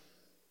treasure,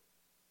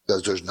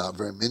 because there's not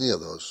very many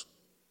of those.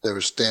 They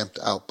were stamped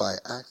out by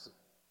accident.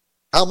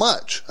 How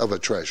much of a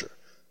treasure?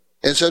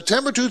 In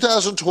September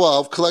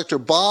 2012, collector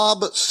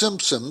Bob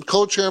Simpson,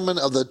 co-chairman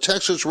of the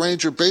Texas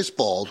Ranger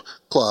Baseball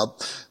Club,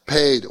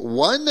 paid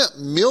 $1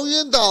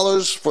 million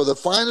for the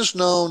finest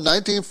known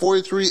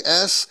 1943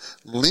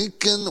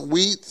 Lincoln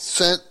wheat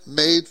cent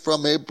made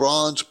from a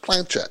bronze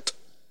planchet.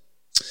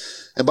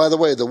 And by the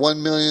way, the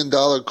 $1 million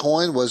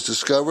coin was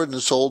discovered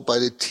and sold by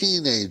the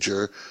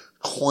teenager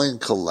coin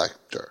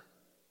collector.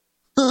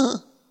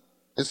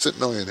 Instant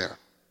millionaire.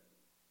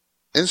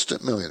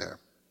 Instant millionaire.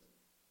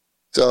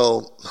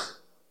 So,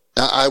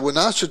 now I would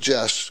not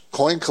suggest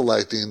coin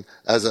collecting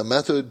as a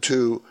method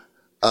to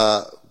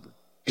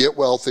get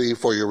wealthy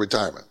for your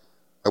retirement.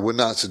 I would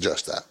not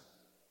suggest that.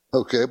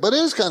 Okay, but it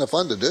is kind of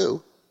fun to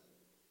do.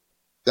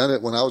 Done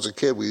it when I was a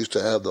kid. We used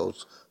to have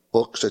those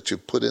books that you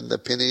put in the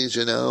pennies,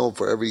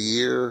 for every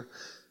year.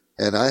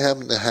 And I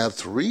happen to have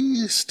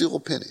 3 steel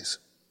pennies.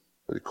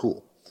 Pretty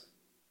cool.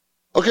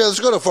 Okay, let's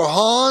go to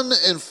Farhan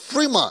in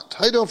Fremont.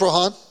 How you doing,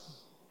 Farhan?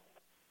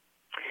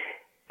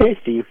 Hey,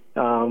 Steve.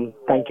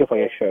 Thank you for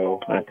your show.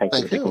 Thank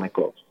you for taking my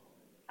call.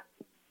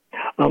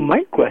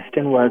 My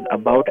question was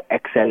about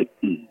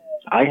XLE.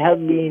 I have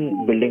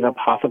been building up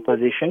half a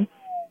position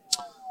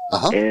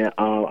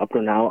up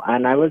to now,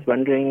 and I was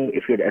wondering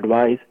if you'd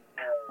advise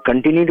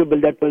continue to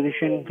build that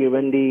position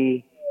given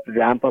the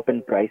ramp up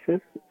in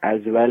prices as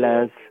well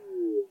as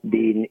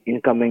the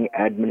incoming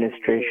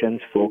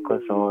administration's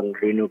focus on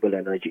renewable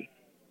energy.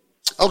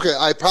 Okay,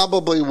 I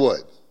probably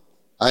would.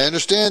 I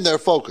understand their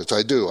focus.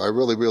 I do. I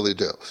really, really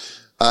do.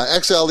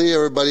 XLE,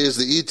 everybody, is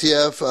the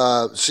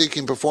ETF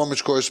seeking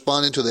performance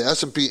corresponding to the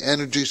S&P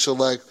Energy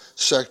Select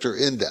Sector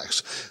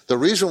Index. The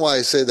reason why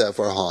I say that,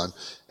 Farhan,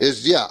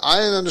 is,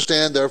 I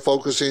understand they're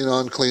focusing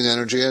on clean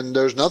energy, and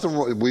there's nothing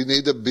wrong. We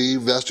need to be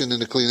investing in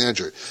the clean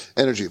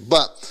energy.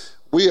 But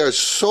we are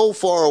so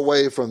far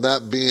away from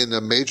that being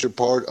a major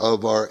part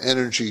of our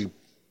energy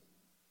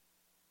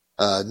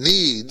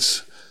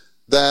needs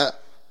that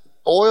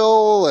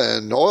oil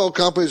and oil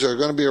companies are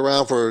going to be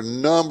around for a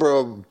number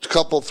of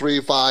 3,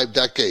 5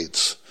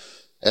 decades.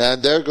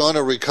 And they're going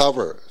to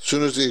recover. As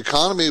soon as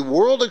the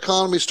world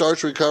economy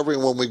starts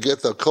recovering, when we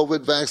get the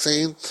COVID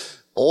vaccine,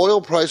 oil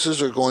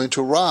prices are going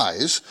to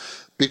rise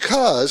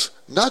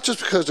not just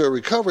because they're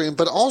recovering,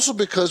 but also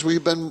because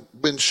we've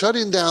been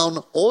shutting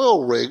down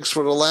oil rigs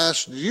for the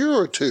last year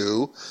or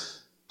two.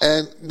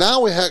 And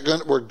now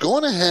we're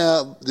going to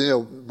have,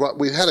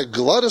 we had a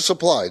glut of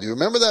supply. Do you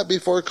remember that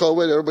before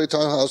COVID? Everybody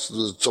talking about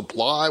the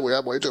supply, we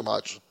have way too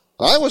much.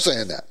 I was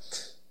saying that.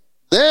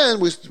 Then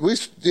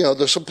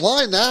the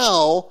supply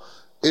now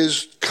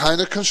is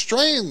kind of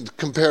constrained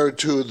compared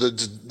to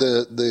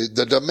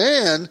the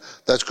demand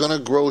that's going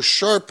to grow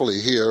sharply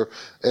here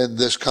in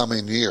this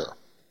coming year.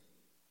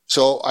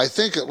 So I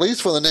think at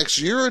least for the next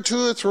year or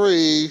 2 or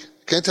 3,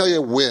 can't tell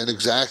you when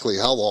exactly,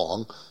 how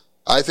long,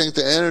 I think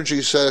the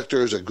energy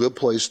sector is a good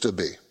place to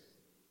be.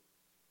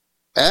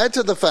 Add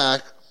to the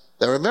fact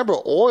that, remember,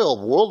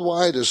 oil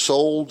worldwide is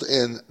sold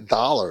in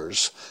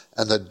dollars,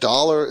 and the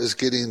dollar is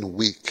getting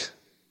weak.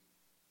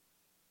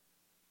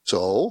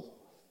 So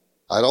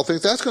I don't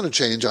think that's going to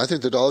change. I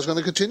think the dollar is going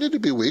to continue to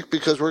be weak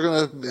because we're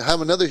going to have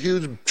another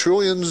huge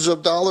trillions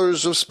of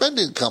dollars of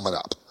spending coming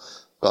up.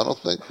 I don't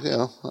think,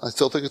 I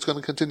still think it's going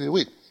to continue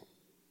weak.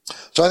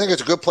 So I think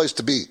it's a good place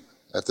to be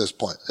at this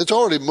point. It's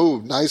already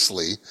moved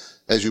nicely,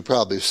 as you've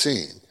probably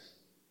seen.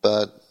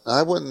 But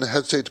I wouldn't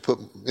hesitate to put,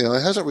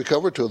 it hasn't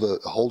recovered to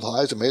the old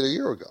highs it made a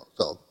year ago.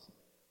 So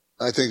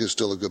I think it's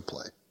still a good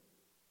play.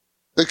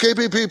 The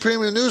KPP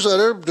Premium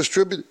Newsletter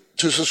distributed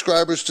to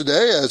subscribers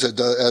today,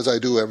 as I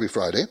do every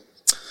Friday.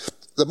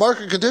 The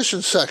market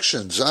conditions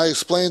sections, I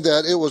explained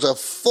that it was a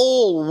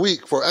full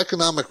week for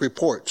economic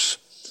reports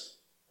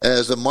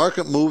as the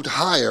market moved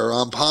higher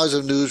on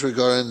positive news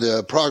regarding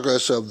the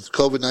progress of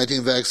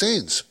COVID-19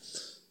 vaccines.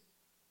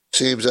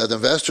 Seems that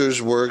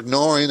investors were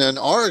ignoring and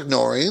are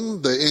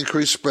ignoring the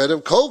increased spread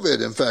of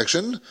COVID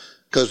infection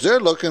because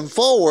they're looking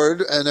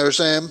forward and they're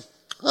saying,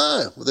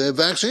 the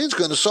vaccine's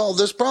going to solve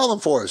this problem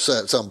for us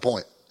at some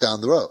point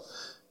down the road.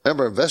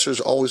 Remember, investors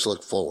always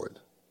look forward.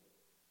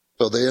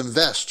 So they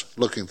invest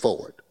looking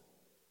forward.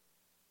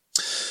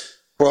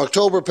 For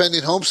October,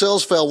 pending home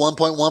sales fell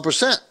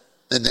 1.1%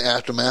 in the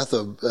aftermath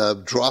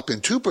of dropping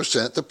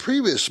 2% the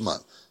previous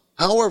month.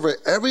 However,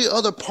 every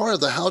other part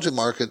of the housing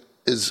market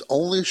is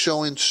only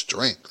showing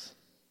strength,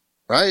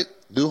 right?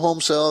 New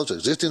home sales,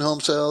 existing home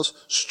sales,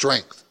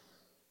 strength.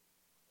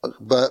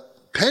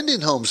 But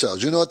pending home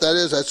sales, you know what that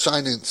is? That's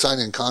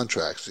signing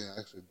contracts.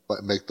 Actually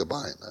make the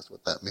buying. That's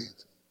what that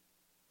means.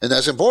 And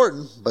that's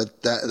important,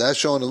 but that's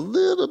showing a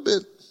little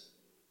bit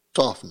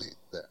softening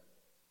there.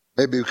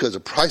 Maybe because the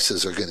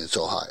prices are getting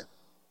so high.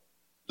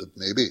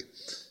 Maybe.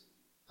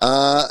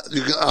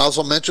 You can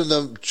also mention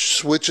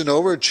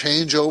the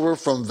change over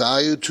from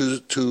value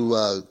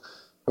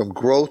from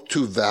growth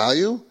to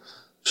value.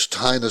 It's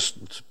kind of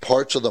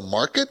parts of the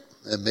market,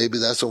 and maybe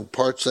that's some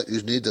parts that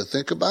you need to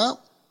think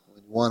about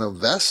when you want to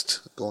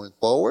invest going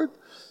forward.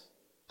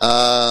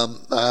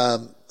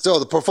 So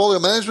the portfolio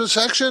management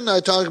section, I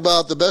talk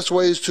about the best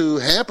ways to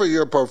hamper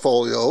your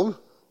portfolio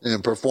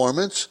in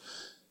performance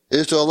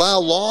is to allow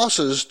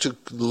losses to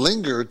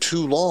linger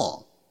too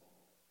long.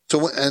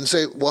 So, and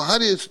say, well, how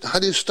do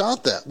you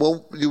stop that?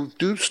 Well, you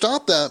do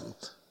stop that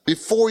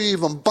before you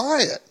even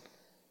buy it.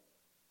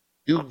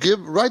 You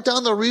write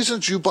down the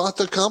reasons you bought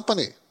the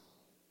company.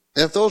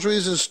 And if those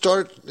reasons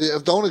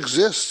don't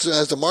exist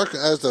as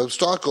the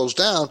stock goes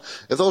down,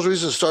 if those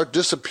reasons start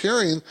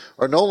disappearing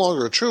or no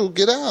longer true,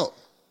 get out.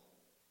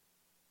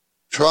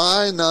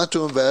 Try not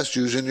to invest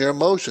using your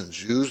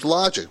emotions. Use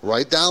logic.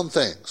 Write down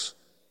things.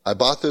 I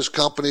bought this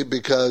company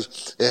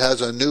because it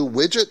has a new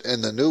widget,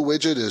 and the new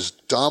widget is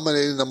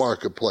dominating the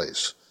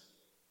marketplace.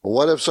 Well,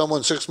 what if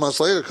someone 6 months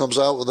later comes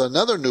out with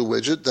another new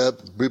widget that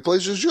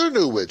replaces your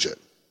new widget?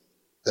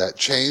 That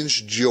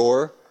changed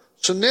your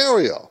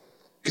scenario.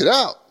 Get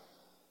out.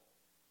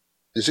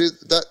 You see,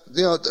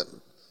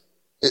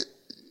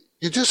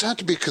 you just have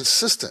to be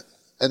consistent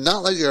and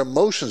not let your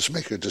emotions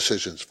make your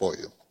decisions for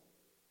you.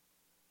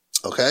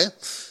 Okay?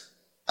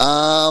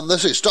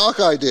 Let's see, stock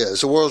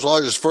ideas. The world's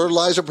largest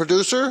fertilizer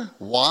producer.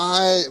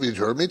 Why? You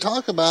heard me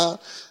talk about.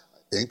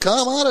 I think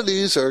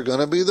commodities are going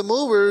to be the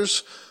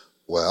movers.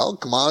 Well,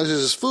 commodities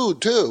is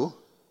food too.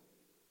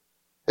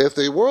 If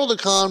the world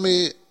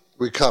economy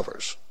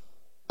recovers,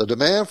 the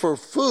demand for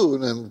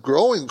food and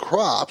growing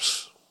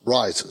crops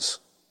rises.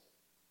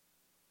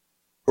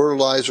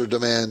 Fertilizer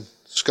demand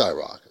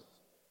skyrockets.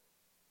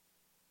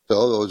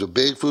 So there's a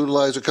big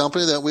fertilizer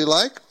company that we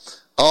like.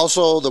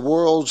 Also, the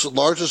world's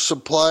largest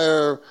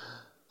supplier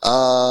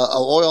of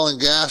oil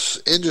and gas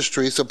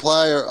industry,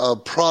 supplier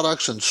of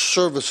products and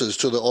services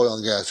to the oil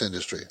and gas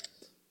industry.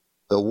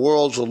 The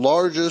world's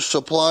largest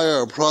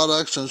supplier of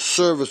products and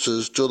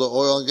services to the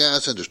oil and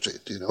gas industry.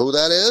 Do you know who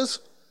that is?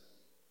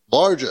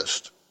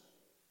 Largest.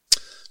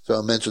 So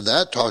I mentioned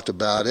that, talked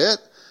about it.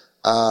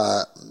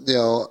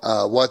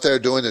 What they're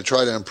doing to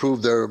try to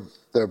improve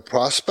their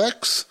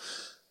prospects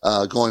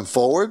going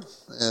forward.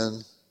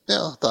 And,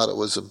 I thought it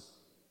was a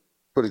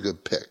pretty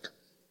good pick.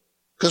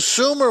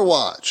 Consumer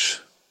Watch.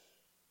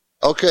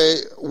 Okay,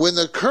 when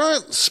the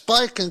current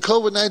spike in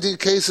COVID-19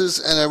 cases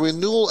and a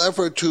renewal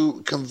effort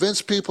to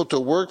convince people to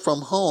work from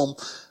home,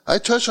 I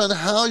touch on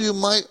how you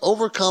might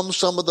overcome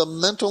some of the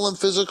mental and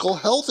physical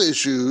health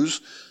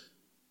issues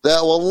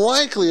that will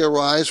likely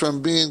arise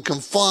from being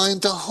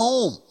confined to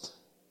home.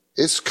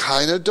 It's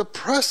kind of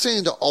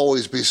depressing to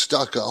always be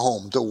stuck at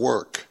home to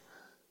work,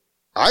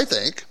 I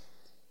think.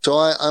 So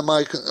in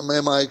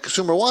my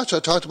Consumer Watch, I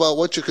talked about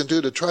what you can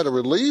do to try to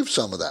relieve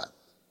some of that.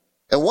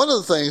 And one of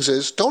the things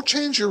is don't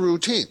change your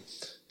routine.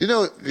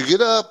 You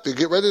get up, you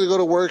get ready to go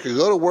to work, you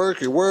go to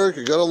work, you work,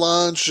 you go to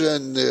lunch,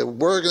 and you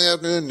work in the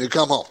afternoon, and you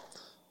come home.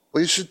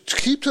 Well, you should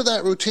keep to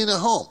that routine at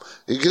home.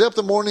 You get up in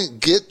the morning,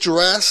 get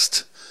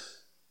dressed,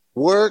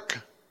 work,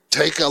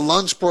 take a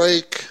lunch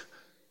break,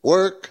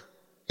 work,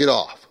 get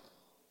off.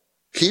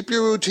 Keep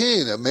your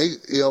routine.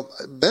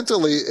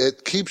 Mentally,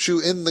 it keeps you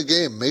in the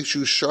game, makes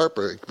you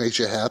sharper, it makes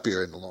you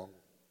happier in the long run.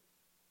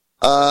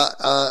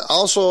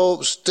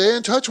 Also, stay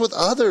in touch with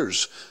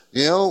others.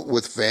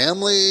 With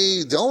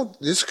family.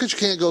 Just because you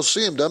can't go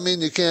see them doesn't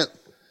mean you can't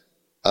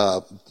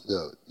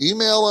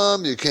email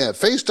them, you can't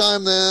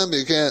FaceTime them,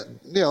 you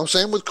can't.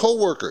 Same with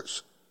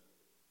coworkers.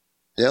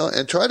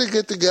 And try to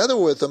get together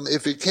with them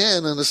if you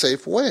can in a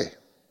safe way.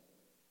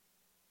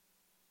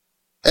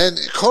 And,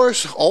 of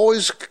course,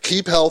 always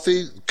keep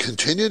healthy,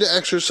 continue to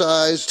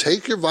exercise,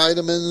 take your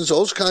vitamins,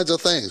 those kinds of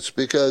things,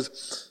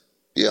 because,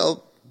 you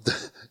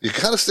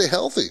got to stay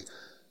healthy.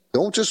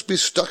 Don't just be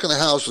stuck in the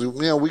house.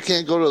 We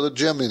can't go to the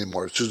gym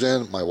anymore.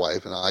 Suzanne, my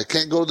wife, and I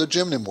can't go to the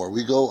gym anymore.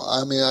 We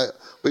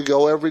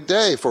go every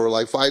day for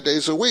like 5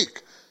 days a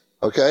week.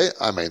 Okay?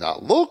 I may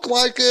not look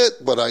like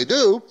it, but I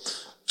do.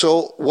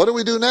 So what do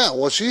we do now?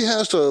 Well, she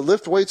has to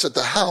lift weights at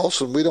the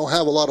house, and we don't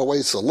have a lot of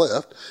weights to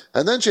lift.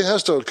 And then she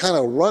has to kind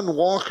of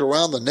walk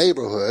around the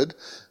neighborhood.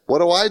 What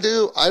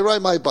do? I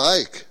ride my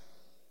bike.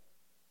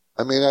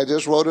 I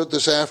just rode it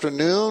this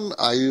afternoon.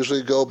 I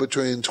usually go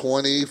between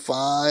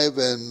 25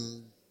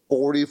 and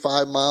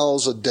 45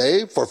 miles a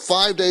day for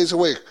 5 days a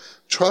week.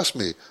 Trust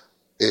me,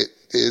 it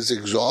is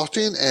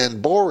exhausting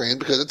and boring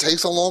because it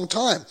takes a long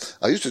time.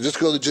 I used to just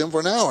go to the gym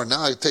for an hour.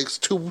 Now it takes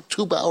two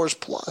hours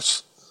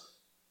plus.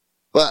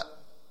 But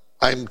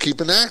I'm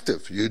keeping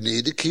active. You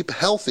need to keep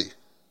healthy.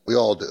 We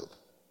all do.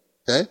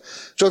 Okay?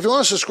 So if you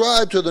want to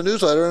subscribe to the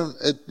newsletter,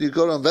 you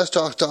go to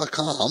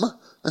investtalk.com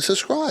and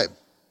subscribe.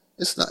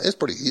 It's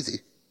pretty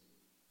easy.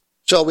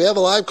 So we have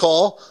a live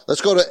call.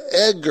 Let's go to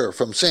Edgar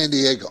from San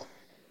Diego.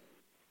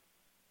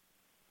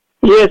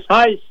 Yes.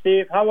 Hi,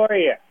 Steve. How are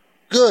you?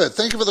 Good.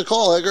 Thank you for the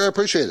call, Edgar. I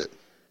appreciate it.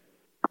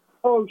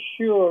 Oh,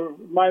 sure.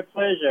 My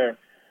pleasure.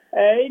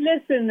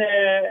 Listen,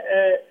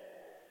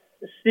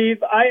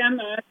 Steve, I am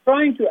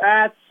trying to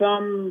add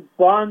some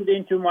bond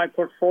into my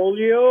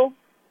portfolio,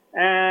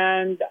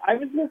 and I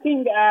was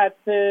looking at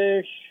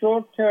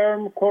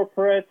short-term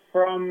corporate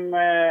from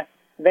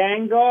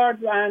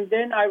Vanguard, and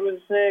then I was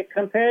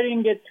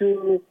comparing it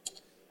to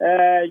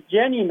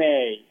Ginnie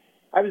Mae.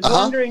 I was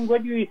wondering,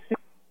 what do you think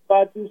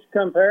about this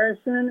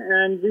comparison,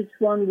 and which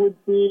one would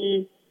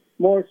be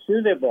more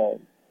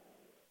suitable?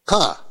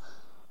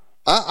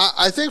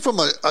 I think from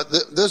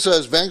this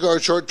says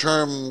Vanguard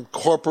short-term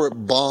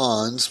corporate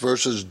bonds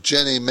versus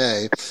Ginnie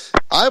Mae.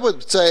 I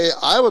would say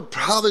I would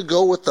probably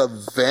go with the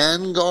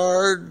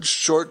Vanguard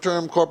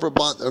short-term corporate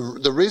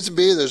bond. The reason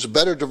being there's a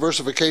better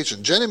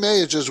diversification. Ginnie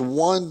Mae is just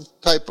one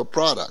type of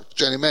product,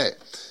 Ginnie Mae.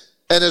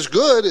 And it's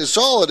good, it's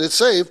solid, it's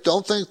safe.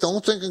 Don't think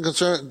I'm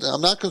concerned.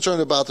 I'm not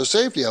concerned about the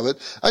safety of it.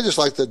 I just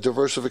like the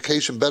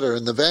diversification better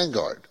in the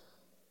Vanguard.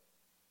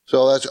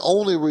 So that's the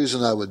only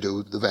reason I would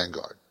do the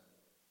Vanguard.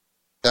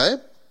 Okay?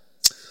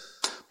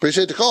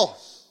 Appreciate the call.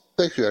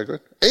 Thank you, Edgar.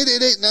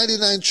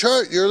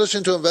 888-99-CHART. You're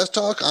listening to Invest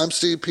Talk. I'm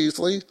Steve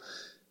Peasley.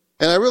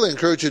 And I really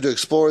encourage you to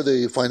explore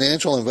the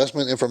financial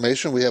investment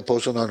information we have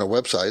posted on our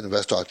website,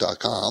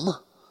 investtalk.com.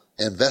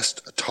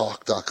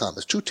 Investtalk.com.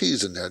 There's 2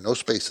 T's in there, no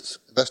spaces.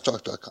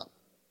 Investtalk.com.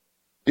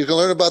 You can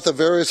learn about the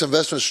various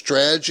investment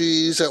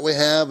strategies that we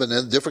have and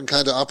then different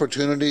kinds of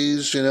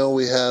opportunities. You know,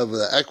 we have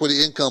the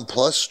Equity Income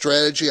Plus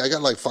strategy. I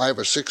got like 5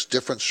 or 6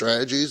 different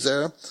strategies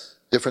there,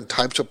 different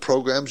types of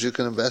programs you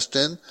can invest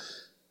in.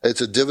 It's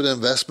a dividend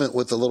investment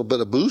with a little bit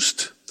of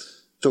boost.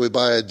 So we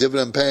buy a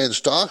dividend-paying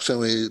stocks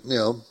and we,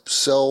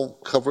 sell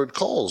covered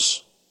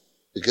calls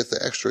to get the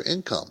extra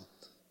income.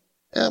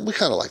 And we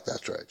kind of like that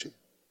strategy.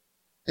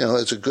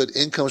 It's a good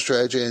income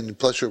strategy, and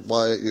plus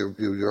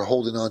you're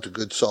holding on to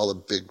good,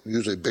 solid,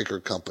 usually bigger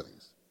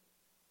companies.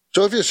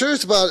 So if you're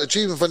serious about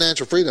achieving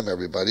financial freedom,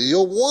 everybody,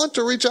 you'll want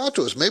to reach out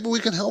to us. Maybe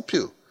we can help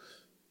you.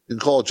 You can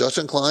call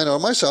Justin Klein or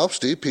myself,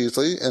 Steve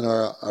Peasley, in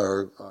our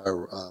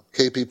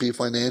KPP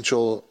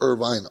Financial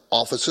Irvine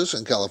offices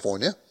in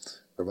California,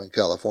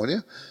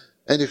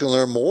 and you can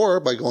learn more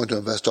by going to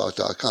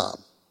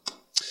investtalk.com.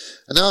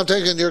 And now I'm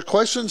taking your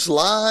questions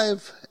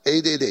live,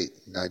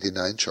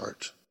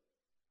 888-99-CHART.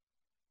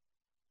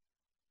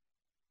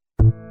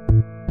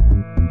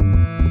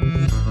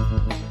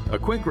 A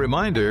quick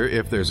reminder,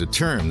 if there's a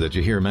term that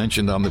you hear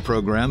mentioned on the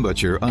program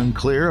but you're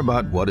unclear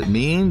about what it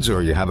means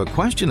or you have a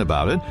question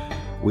about it,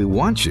 we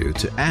want you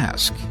to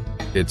ask.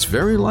 It's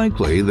very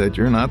likely that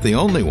you're not the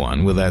only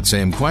one with that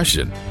same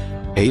question.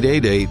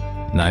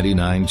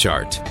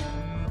 888-99-CHART.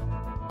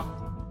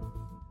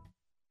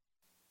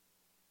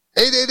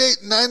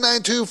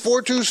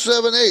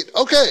 888-992-4278.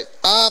 Okay.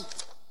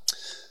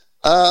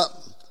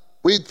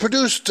 We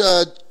produced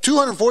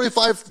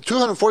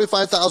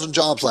 245,000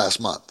 jobs last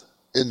month.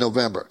 In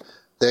November.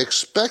 They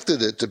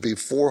expected it to be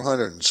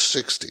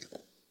 460,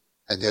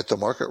 and yet the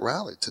market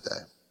rallied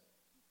today.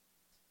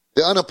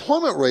 The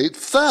unemployment rate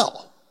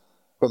fell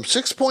from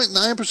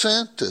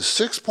 6.9% to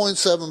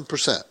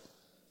 6.7%.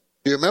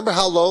 Do you remember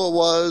how low it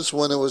was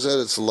when it was at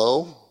its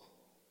low?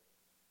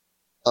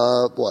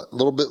 A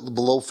little bit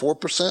below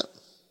 4%?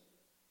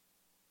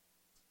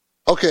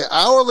 Okay,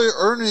 hourly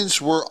earnings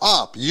were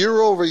up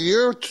year over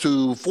year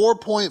to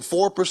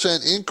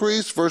 4.4%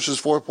 increase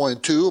versus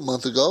 4.2 a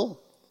month ago.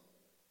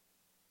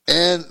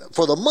 And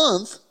for the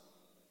month,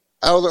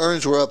 hourly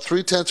earnings were up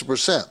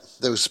 0.3%.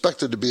 They were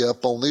expected to be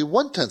up only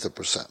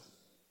 0.1%.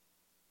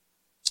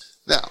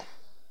 Now,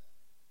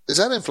 is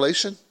that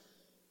inflation?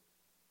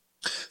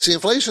 See,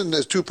 inflation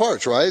is 2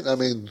 parts, right? I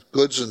mean,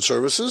 goods and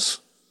services,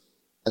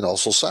 and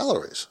also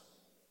salaries.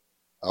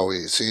 Are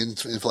we seeing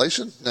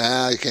inflation?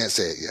 Nah, you can't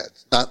say it yet.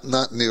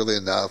 Not nearly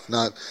enough.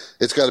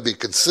 It's got to be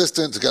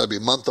consistent. It's got to be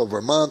month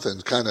over month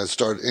and kind of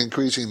start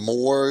increasing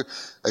more,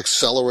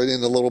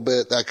 accelerating a little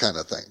bit, that kind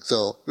of thing.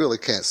 So really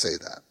can't say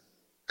that.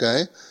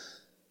 Okay.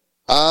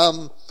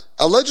 A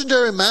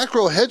legendary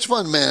macro hedge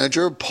fund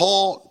manager,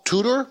 Paul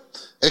Tudor,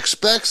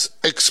 expects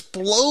an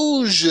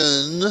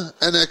explosion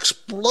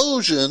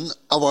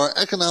of our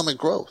economic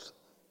growth.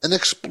 An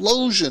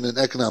explosion in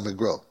economic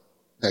growth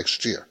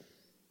next year.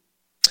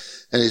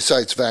 And he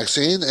cites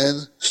vaccine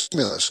and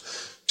stimulus.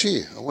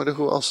 Gee, I wonder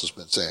who else has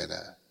been saying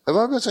that. Have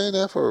I been saying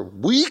that for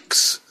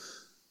weeks?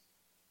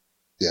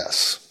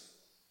 Yes.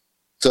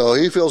 So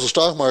he feels the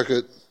stock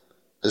market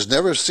has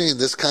never seen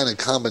this kind of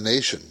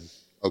combination,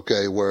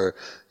 okay, where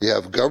you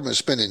have government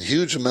spending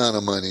huge amount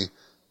of money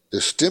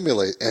to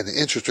stimulate and the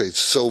interest rates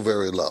so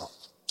very low.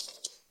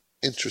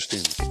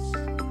 Interesting.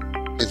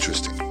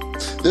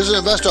 This is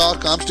Invest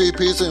Talk. I'm Steve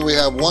Peasley, and we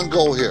have one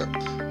goal here,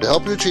 to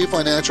help you achieve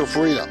financial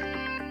freedom.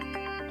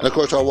 And of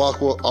course, our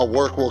work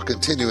will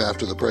continue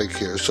after the break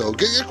here. So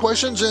get your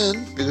questions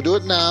in. You can do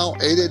it now,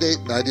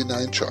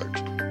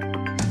 888-99-CHART.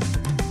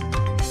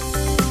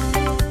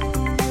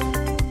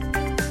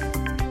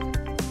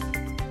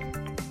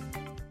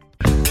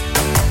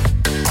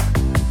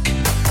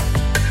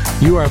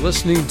 You are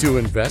listening to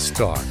Invest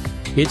Talk.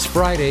 It's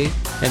Friday,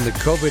 and the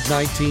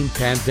COVID-19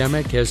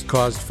 pandemic has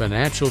caused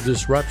financial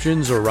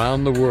disruptions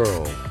around the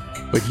world.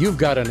 But you've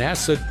got an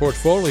asset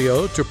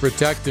portfolio to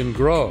protect and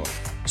grow.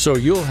 So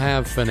you'll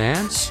have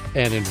finance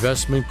and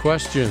investment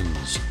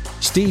questions.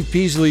 Steve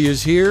Peasley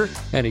is here,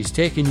 and he's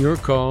taking your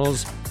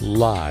calls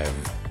live.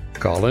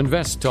 Call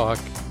Invest Talk,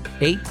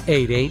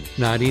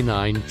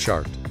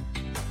 888-99-CHART.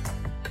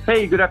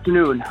 Hey, good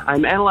afternoon.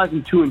 I'm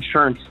analyzing 2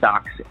 insurance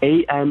stocks,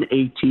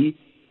 ANAT,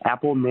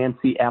 Apple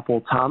Nancy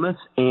Apple Thomas,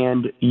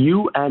 and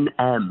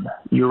UNM,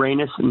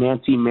 Uranus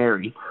Nancy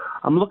Mary.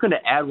 I'm looking to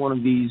add one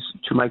of these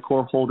to my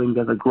core holdings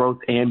as a growth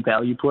and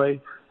value play.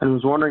 and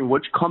was wondering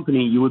which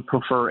company you would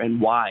prefer and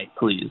why,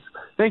 please.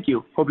 Thank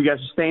you. Hope you guys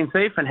are staying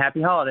safe and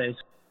happy holidays.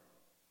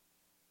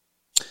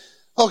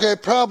 Okay,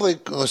 probably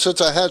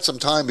since I had some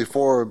time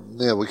before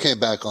we came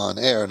back on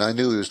air, and I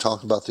knew he was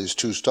talking about these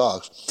two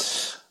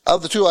stocks.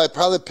 Of the two, I'd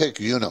probably pick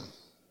Unum.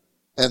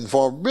 And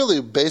for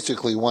really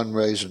basically one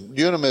reason.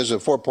 Unum is a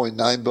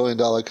 $4.9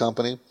 billion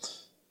company,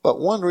 but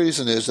one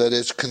reason is that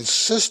it's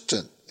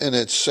consistent in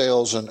its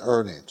sales and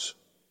earnings.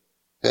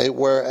 Okay,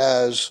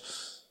 whereas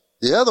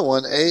the other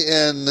one,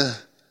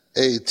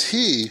 ANAT,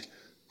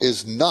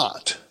 is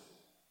not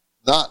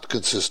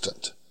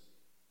consistent.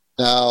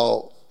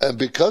 Now, and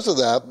because of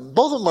that,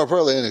 both of them are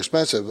fairly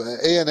inexpensive.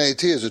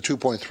 ANAT is a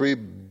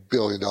 $2.3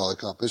 billion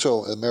company,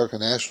 so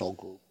American National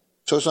Group.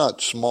 So it's not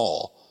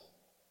small.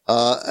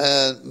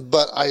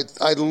 But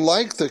I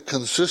like the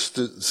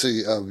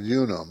consistency of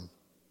Unum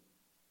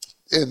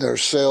in their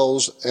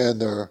sales and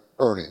their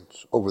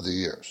earnings over the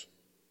years.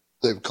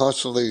 They've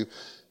constantly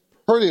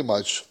pretty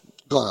much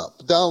gone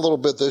up. Down a little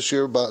bit this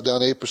year, about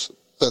down 8%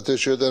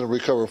 this year, then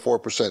recover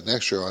 4%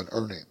 next year on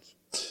earnings.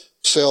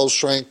 Sales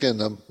shrank in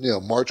the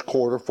March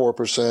quarter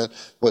 4%,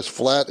 was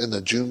flat in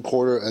the June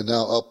quarter, and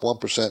now up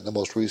 1% in the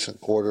most recent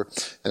quarter,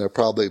 and it'll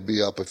probably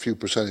be up a few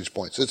percentage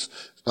points. It's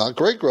not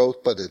great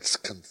growth, but it's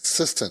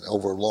consistent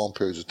over long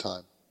periods of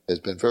time.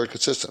 It's been very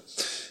consistent.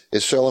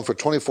 It's selling for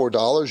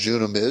 $24.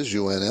 Unum is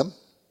UNM,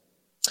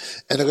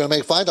 and they're going to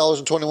make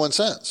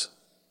 $5.21.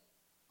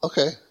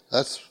 Okay,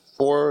 that's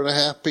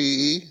 4.5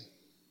 PE.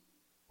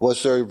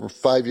 What's their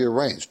 5-year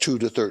range? 2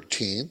 to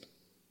 13.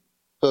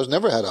 So it's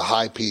never had a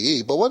high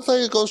PE. But what if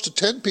it goes to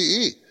 10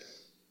 PE?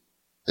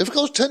 If it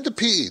goes 10 to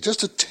PE,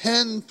 just a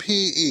 10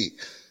 PE,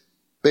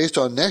 based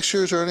on next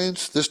year's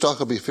earnings, this stock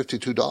will be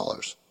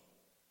 $52.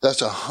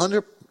 That's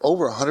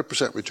over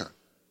 100% return.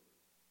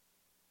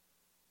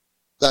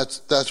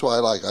 That's what I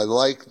like. I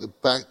like the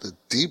fact that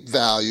deep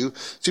value.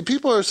 See,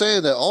 people are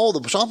saying that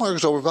the stock market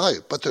is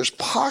overvalued, but there's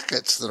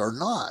pockets that are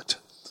not.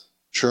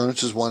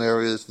 Insurance is one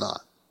area that's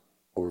not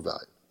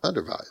overvalued,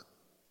 undervalued.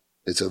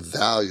 It's a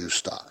value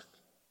stock.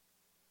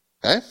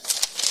 Okay?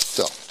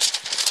 So,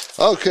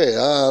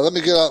 let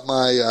me get out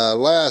my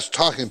last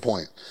talking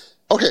point.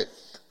 Okay,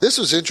 this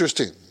was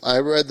interesting. I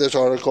read this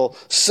article.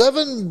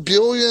 $7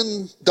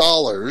 billion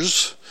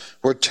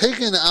were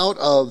taken out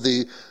of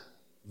the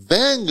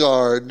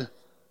Vanguard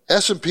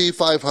S&P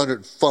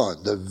 500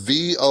 fund, the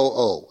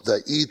VOO,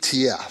 the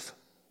ETF,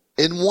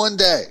 in one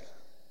day.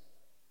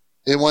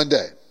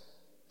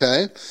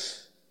 Okay?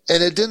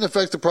 And it didn't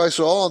affect the price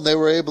at all, and they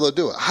were able to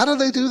do it. How did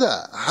they do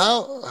that?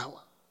 How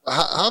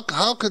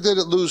could they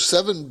lose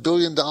 $7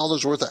 billion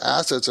worth of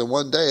assets in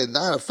one day and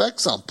not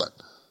affect something?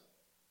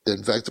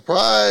 Didn't affect the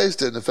price,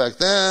 didn't affect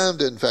them,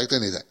 didn't affect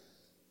anything.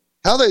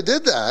 How they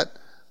did that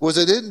was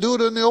they didn't do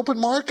it in the open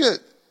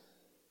market.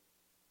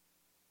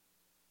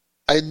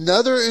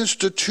 Another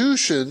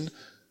institution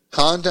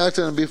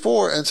contacted them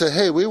before and said,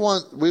 "Hey, we're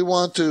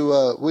going to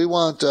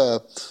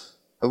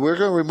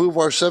remove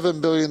our $7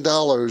 billion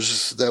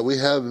that we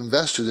have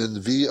invested in the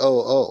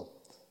VOO."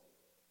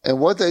 And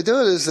what they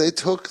did is they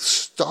took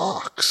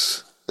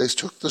stocks. They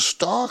took the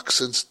stocks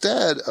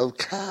instead of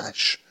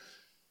cash.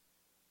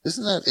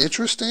 Isn't that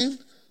interesting?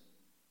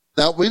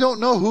 Now, we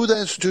don't know who the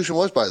institution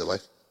was, by the way.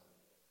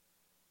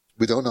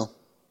 We don't know.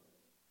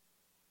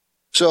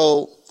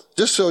 So,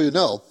 just so you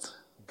know,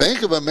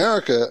 Bank of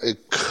America,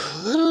 it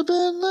could have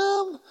been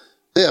them.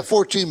 They have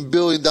 $14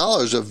 billion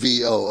of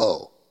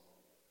VOO.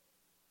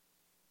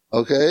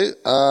 Okay,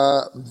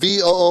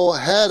 VOO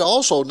had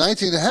also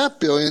 $19.5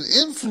 billion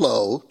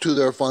inflow to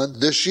their fund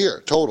this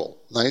year, total,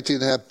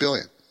 $19.5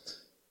 billion.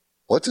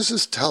 What does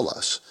this tell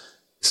us?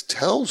 This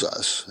tells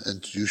us,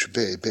 and you should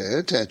pay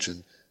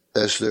attention,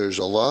 that there's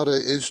a lot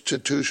of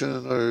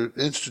institutional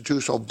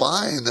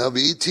buying of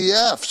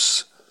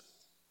ETFs.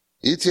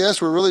 ETFs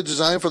were really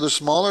designed for the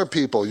smaller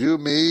people. You,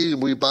 me,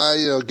 we buy,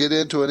 get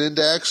into an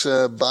index,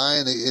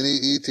 buy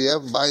any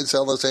ETF, buy and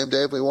sell the same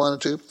day if we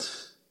wanted to.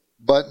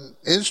 But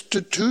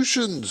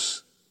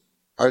institutions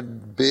are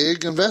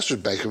big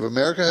investors. Bank of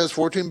America has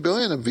 $14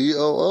 billion in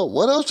VOO.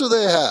 What else do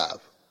they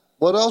have?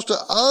 What else do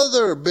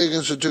other big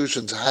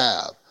institutions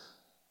have?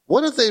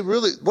 What if they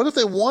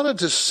wanted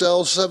to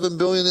sell $7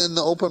 billion in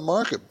the open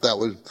market? That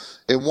would,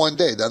 in one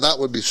day. Now that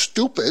would be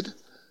stupid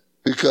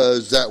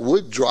because that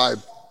would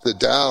drive the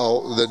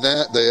Dow,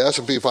 the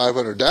S&P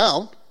 500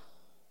 down,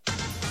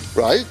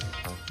 right?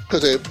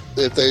 Because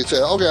if they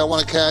say, okay, I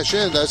want to cash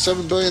in, that's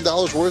 $7 billion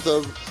worth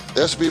of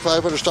the S&P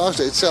 500 stocks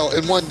they'd sell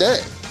in one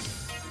day.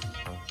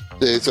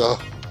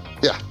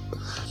 Yeah.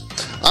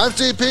 I'm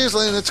Steve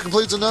Peasley, and this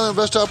completes another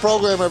InvestTalk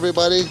program,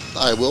 everybody.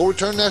 I will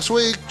return next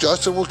week.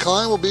 Justin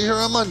Klein will be here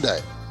on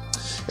Monday.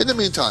 In the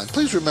meantime,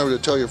 please remember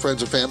to tell your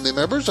friends and family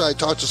members. I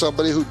talked to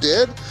somebody who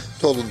did,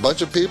 told a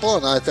bunch of people,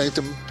 and I thanked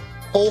them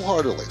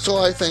wholeheartedly. So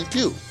I thank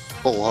you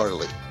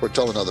wholeheartedly for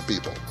telling other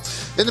people.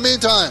 In the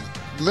meantime,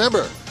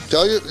 remember,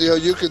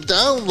 you can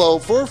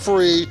download for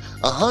free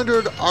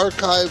 100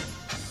 archive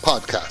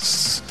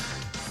podcasts.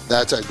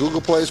 That's at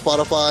Google Play,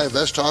 Spotify,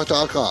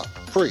 InvestTalk.com.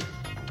 Free.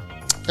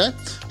 Okay?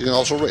 You can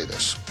also rate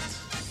us.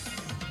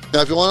 Now,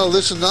 if you want to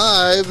listen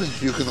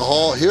live, you can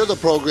all hear the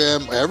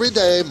program every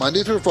day,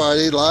 Monday through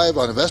Friday, live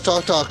on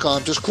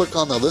investtalk.com. Just click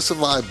on the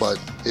Listen Live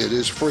button. It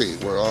is free.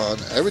 We're on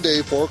every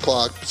day, 4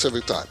 o'clock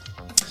Pacific time.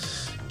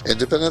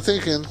 Independent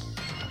thinking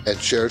and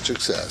shared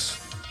success.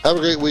 Have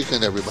a great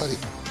weekend, everybody.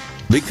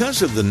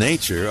 Because of the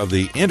nature of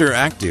the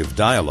interactive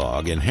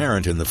dialogue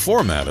inherent in the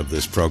format of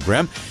this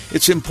program,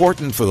 it's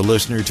important for the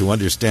listener to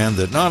understand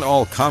that not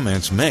all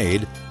comments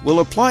made will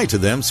apply to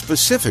them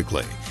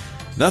specifically.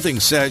 Nothing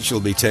said shall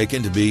be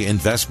taken to be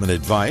investment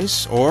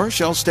advice, or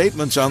shall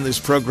statements on this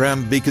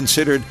program be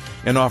considered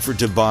an offer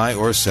to buy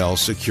or sell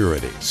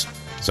securities.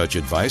 Such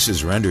advice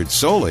is rendered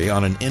solely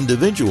on an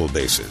individual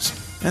basis,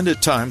 and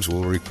at times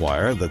will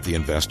require that the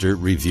investor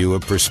review a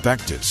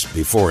prospectus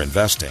before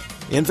investing.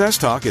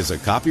 InvestTalk is a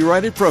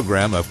copyrighted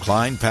program of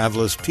Klein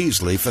Pavlis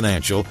Peasley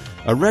Financial,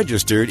 a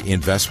registered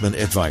investment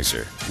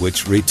advisor,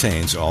 which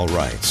retains all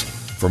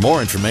rights. For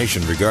more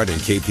information regarding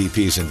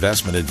KPP's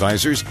investment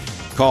advisors,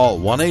 call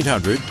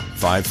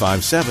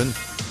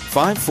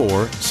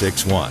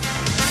 1-800-557-5461.